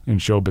cock in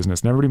show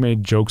business, and everybody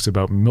made jokes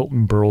about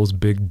Milton Berle's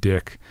big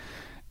dick.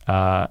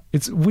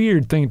 It's a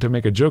weird thing to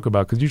make a joke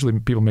about because usually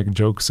people make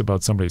jokes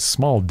about somebody's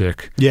small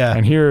dick. Yeah.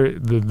 And here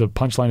the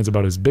punchline is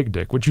about his big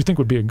dick, which you think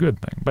would be a good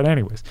thing. But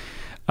anyways,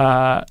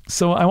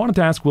 so I wanted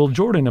to ask Will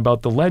Jordan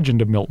about the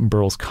legend of Milton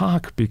Berle's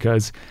cock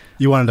because...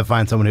 You wanted to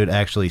find someone who'd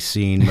actually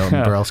seen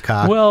Milton Berle's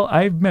cock? Well,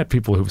 I've met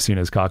people who've seen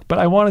his cock, but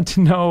I wanted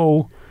to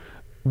know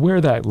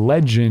where that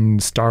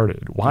legend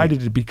started. Why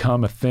did it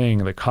become a thing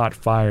that caught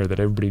fire that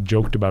everybody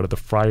joked about at the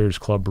Friars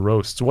Club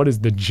roasts? What is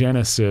the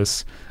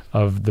genesis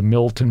of the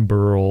Milton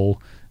Berle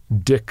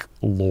dick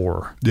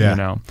lore?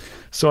 Yeah.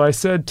 So I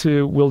said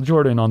to Will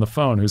Jordan on the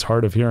phone, who's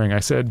hard of hearing, I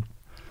said,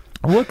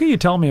 what can you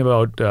tell me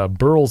about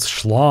Berle's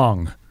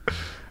schlong?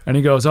 And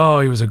he goes,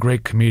 oh, he was a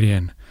great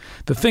comedian.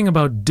 The thing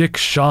about Dick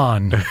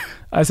Shawn.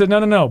 I said,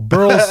 no,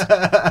 Berle's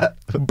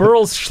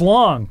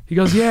schlong. He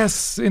goes,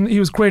 yes, and he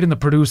was great in The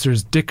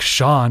Producers, Dick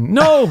Shawn.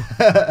 No,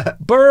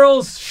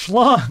 Berle's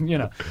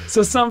schlong,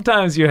 So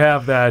sometimes you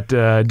have that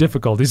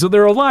difficulty. So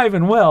they're alive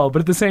and well, but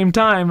at the same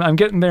time, I'm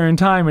getting there in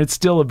time, it's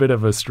still a bit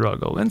of a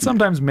struggle. And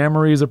sometimes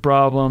memory is a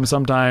problem.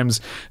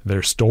 Sometimes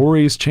their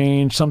stories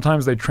change.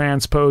 Sometimes they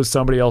transpose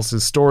somebody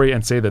else's story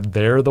and say that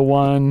they're the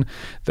one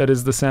that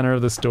is the center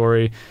of the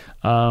story.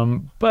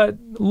 But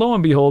lo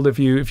and behold, if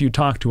you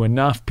talk to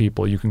enough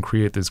people, you can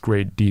create this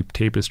great deep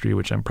tapestry,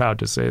 which I'm proud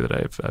to say that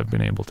I've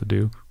been able to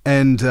do.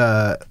 And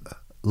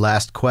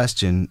last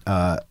question,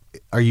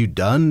 are you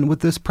done with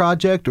this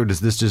project, or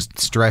does this just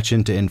stretch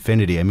into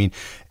infinity? I mean,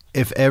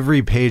 if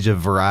every page of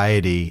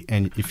Variety,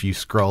 and if you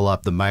scroll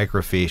up the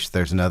microfiche,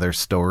 there's another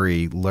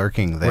story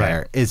lurking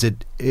there. Right.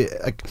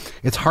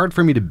 It's hard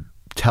for me to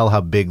tell how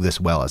big this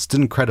well is. It's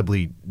an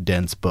incredibly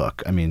dense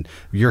book. I mean,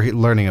 you're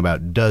learning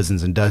about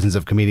dozens and dozens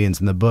of comedians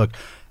in the book.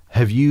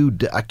 Have you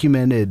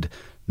documented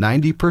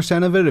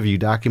 90% of it? Have you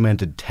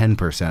documented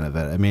 10% of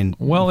it? I mean...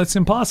 Well, it's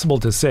impossible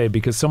to say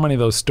because so many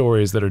of those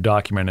stories that are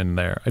documented in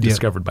there are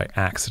discovered by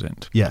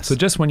accident. Yes. So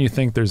just when you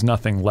think there's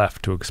nothing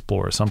left to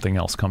explore, something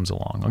else comes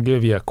along. I'll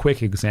give you a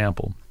quick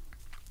example.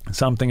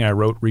 Something I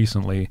wrote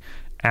recently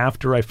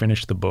after I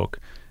finished the book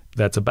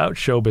that's about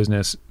show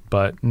business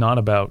but not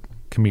about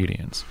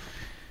comedians.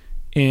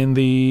 In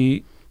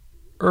the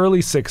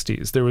early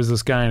 60s, there was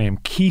this guy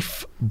named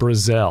Keefe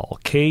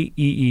Brazell,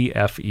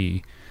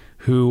 Keefe,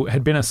 who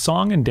had been a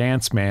song and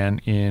dance man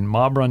in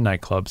mob-run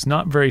nightclubs,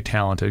 not very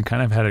talented,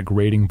 kind of had a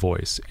grating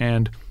voice.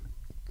 And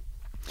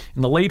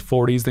in the late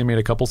 40s, they made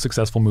a couple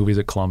successful movies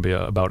at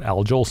Columbia about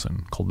Al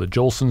Jolson, called The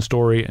Jolson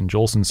Story and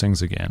Jolson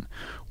Sings Again.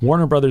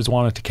 Warner Brothers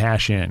wanted to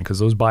cash in because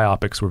those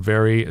biopics were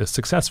very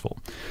successful.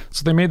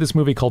 So they made this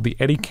movie called The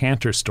Eddie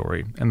Cantor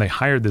Story, and they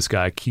hired this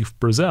guy, Keefe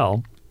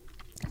Brazell,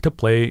 to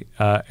play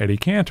Eddie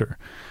Cantor.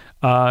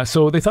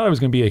 So they thought it was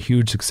going to be a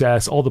huge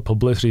success. All the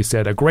publicity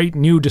said, a great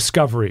new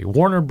discovery.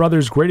 Warner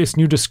Brothers' greatest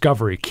new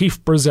discovery.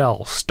 Keefe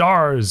Brazell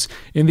stars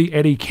in The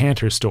Eddie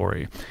Cantor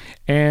Story.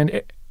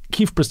 And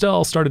Keefe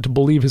Brazell started to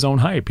believe his own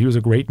hype. He was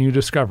a great new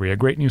discovery, a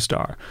great new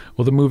star.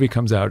 Well, the movie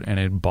comes out and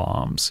it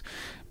bombs.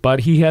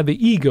 But he had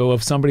the ego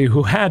of somebody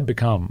who had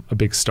become a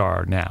big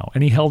star now,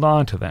 and he held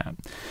on to that.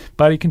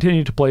 But he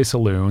continued to play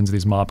saloons,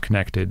 these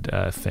mob-connected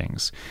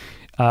things.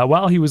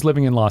 While he was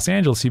living in Los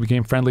Angeles, he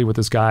became friendly with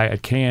this guy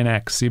at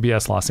KNX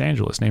CBS Los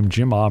Angeles named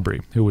Jim Aubrey,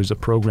 who was a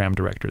program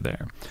director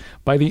there.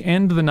 By the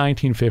end of the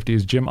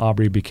 1950s, Jim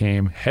Aubrey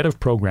became head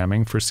of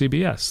programming for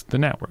CBS, the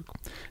network.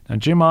 Now,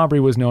 Jim Aubrey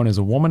was known as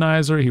a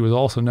womanizer. He was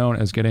also known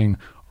as getting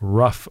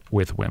rough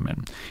with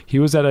women. He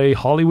was at a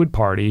Hollywood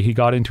party. He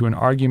got into an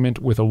argument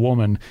with a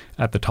woman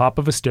at the top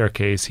of a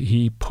staircase.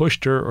 He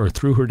pushed her or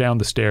threw her down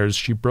the stairs.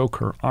 She broke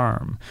her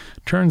arm.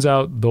 Turns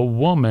out the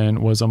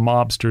woman was a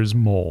mobster's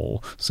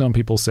mole. Some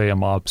people say a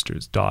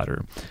mobster's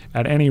daughter.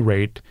 At any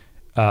rate,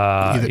 the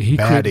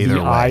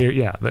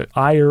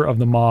ire of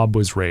the mob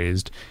was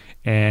raised,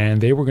 and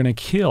they were going to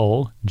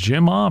kill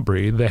Jim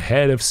Aubrey, the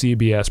head of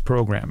CBS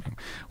programming.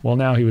 Well,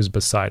 now he was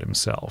beside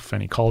himself,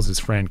 and he calls his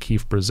friend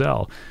Keefe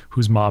Brazell,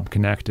 who's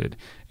mob-connected.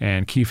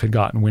 And Keefe had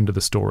gotten wind of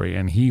the story,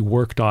 and he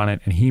worked on it,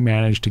 and he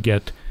managed to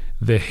get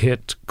the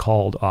hit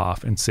called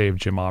off and save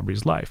Jim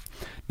Aubrey's life.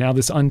 Now,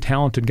 this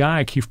untalented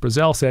guy, Keefe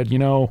Brazell, said,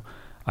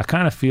 I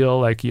kind of feel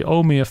like you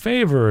owe me a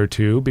favor or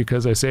two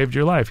because I saved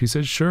your life. He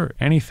said, sure,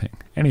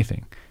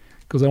 anything.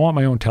 Because I want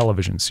my own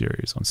television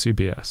series on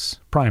CBS,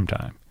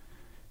 primetime.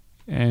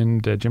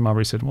 And Jim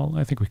Aubrey said, well,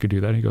 I think we could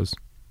do that. He goes,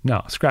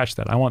 no, scratch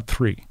that. I want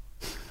 3.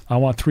 I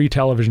want 3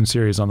 television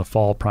series on the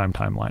fall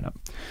primetime lineup.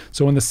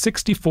 So in the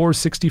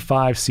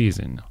 64-65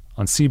 season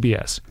on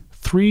CBS,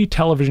 3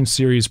 television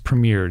series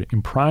premiered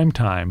in prime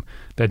time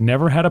that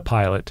never had a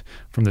pilot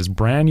from this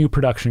brand new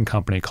production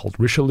company called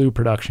Richelieu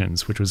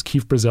Productions, which was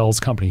Keefe Brazell's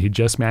company he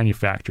just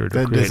manufactured.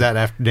 Is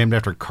that named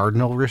after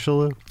Cardinal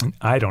Richelieu?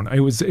 I don't know.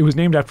 It was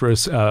named after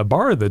a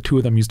bar the two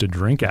of them used to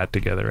drink at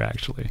together,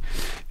 actually.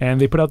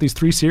 And they put out these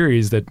 3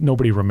 series that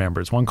nobody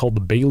remembers. One called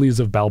The Baileys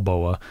of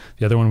Balboa.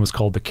 The other one was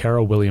called The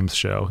Cara Williams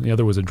Show. The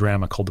other was a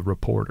drama called The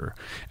Reporter.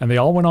 And they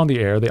all went on the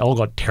air. They all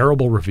got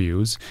terrible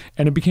reviews.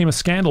 And it became a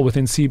scandal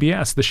within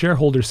CBS. The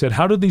shareholders said,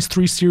 how did these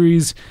 3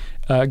 series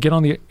get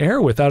on the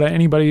air without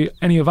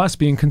any of us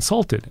being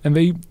consulted? And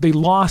they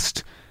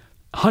lost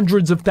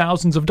hundreds of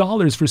thousands of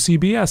dollars for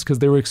CBS because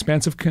they were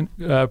expensive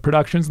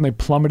productions, and they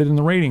plummeted in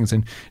the ratings.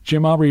 And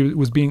Jim Aubrey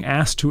was being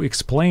asked to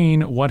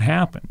explain what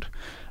happened.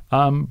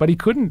 But he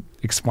couldn't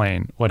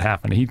explain what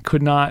happened. He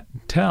could not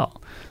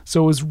tell.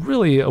 So it was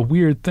really a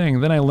weird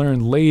thing. Then I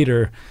learned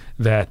later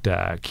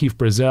that Keefe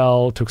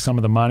Brazell took some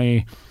of the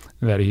money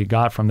that he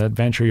got from that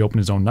venture. He opened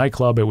his own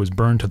nightclub. It was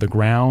burned to the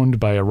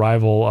ground by a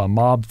rival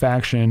mob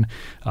faction.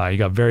 He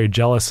got very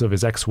jealous of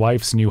his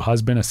ex-wife's new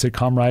husband, a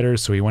sitcom writer,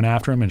 so he went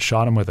after him and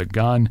shot him with a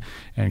gun,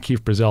 and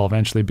Keefe Brazell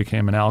eventually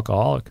became an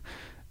alcoholic.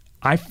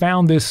 I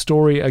found this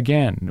story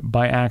again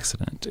by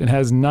accident. It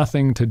has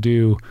nothing to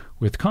do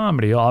with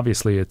comedy.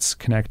 Obviously, it's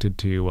connected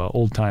to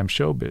old-time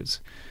showbiz.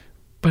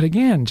 But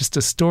again, just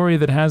a story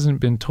that hasn't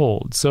been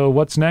told. So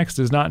what's next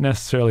is not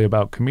necessarily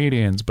about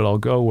comedians, but I'll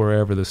go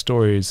wherever the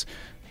stories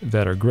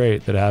that are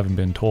great that haven't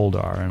been told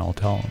are, and I'll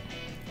tell them.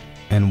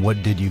 And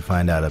what did you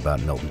find out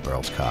about Milton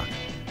Berle's cock?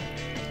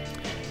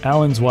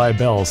 Alan Y.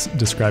 Bells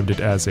described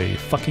it as a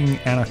fucking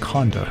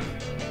anaconda.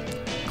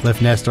 Cliff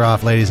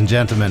Nesteroff, ladies and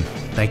gentlemen,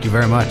 thank you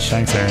very much.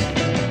 Thanks, Aaron.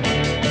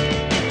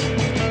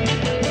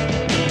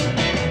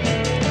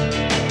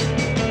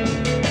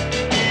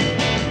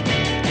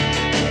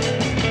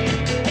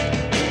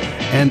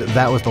 And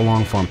that was the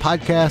Long Form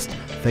Podcast.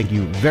 Thank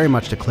you very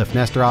much to Cliff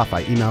Nesteroff.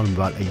 I emailed him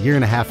about a year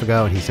and a half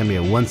ago, and he sent me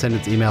a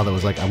 1-sentence email that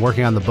was like, I'm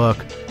working on the book.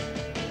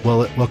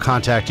 We'll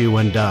contact you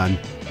when done.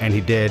 And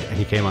he did, and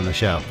he came on the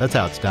show. That's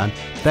how it's done.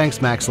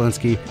 Thanks, Max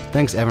Linsky.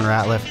 Thanks, Evan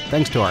Ratliff.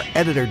 Thanks to our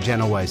editor,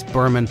 Jenna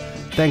Weiss-Berman.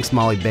 Thanks,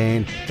 Molly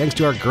Bain. Thanks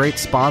to our great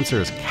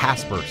sponsors,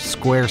 Casper,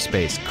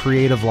 Squarespace,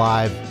 Creative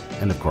Live,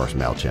 and of course,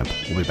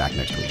 MailChimp. We'll be back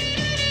next week.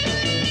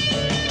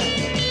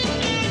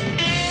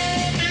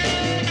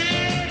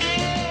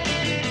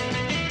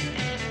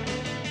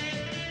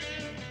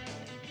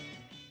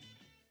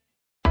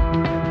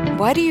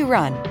 Why do you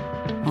run?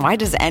 Why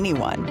does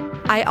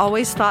anyone? I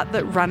always thought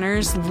that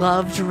runners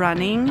loved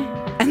running,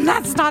 and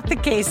that's not the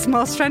case.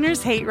 Most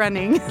runners hate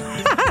running,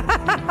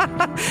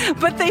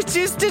 but they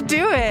choose to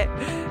do it.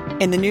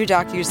 In the new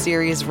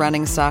docuseries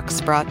Running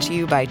Sucks, brought to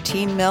you by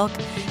Team Milk,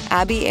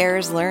 Abby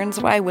Ayers learns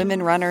why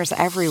women runners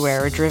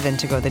everywhere are driven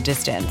to go the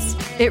distance.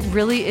 It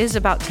really is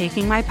about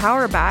taking my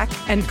power back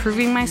and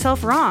proving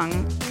myself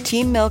wrong.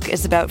 Team Milk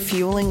is about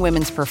fueling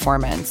women's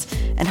performance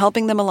and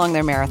helping them along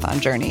their marathon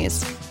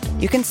journeys.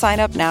 You can sign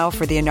up now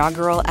for the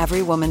inaugural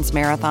Every Woman's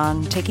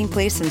Marathon taking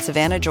place in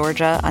Savannah,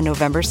 Georgia on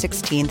November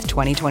 16th,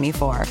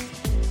 2024.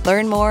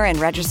 Learn more and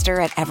register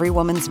at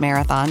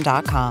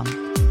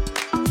everywomansmarathon.com.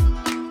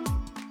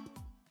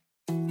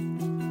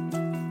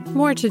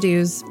 More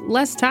to-dos,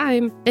 less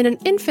time, and an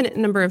infinite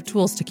number of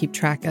tools to keep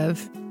track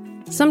of.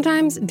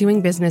 Sometimes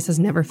doing business has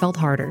never felt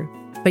harder,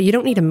 but you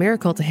don't need a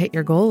miracle to hit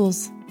your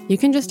goals. You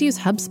can just use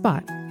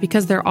HubSpot,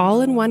 because their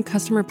all-in-one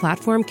customer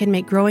platform can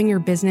make growing your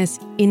business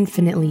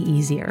infinitely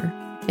easier.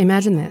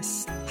 Imagine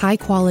this: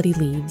 high-quality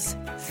leads,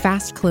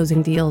 fast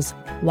closing deals,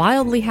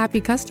 wildly happy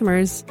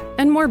customers,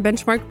 and more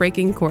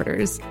benchmark-breaking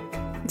quarters.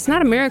 It's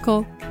not a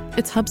miracle,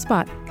 it's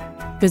HubSpot.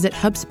 Visit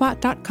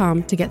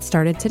HubSpot.com to get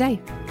started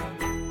today.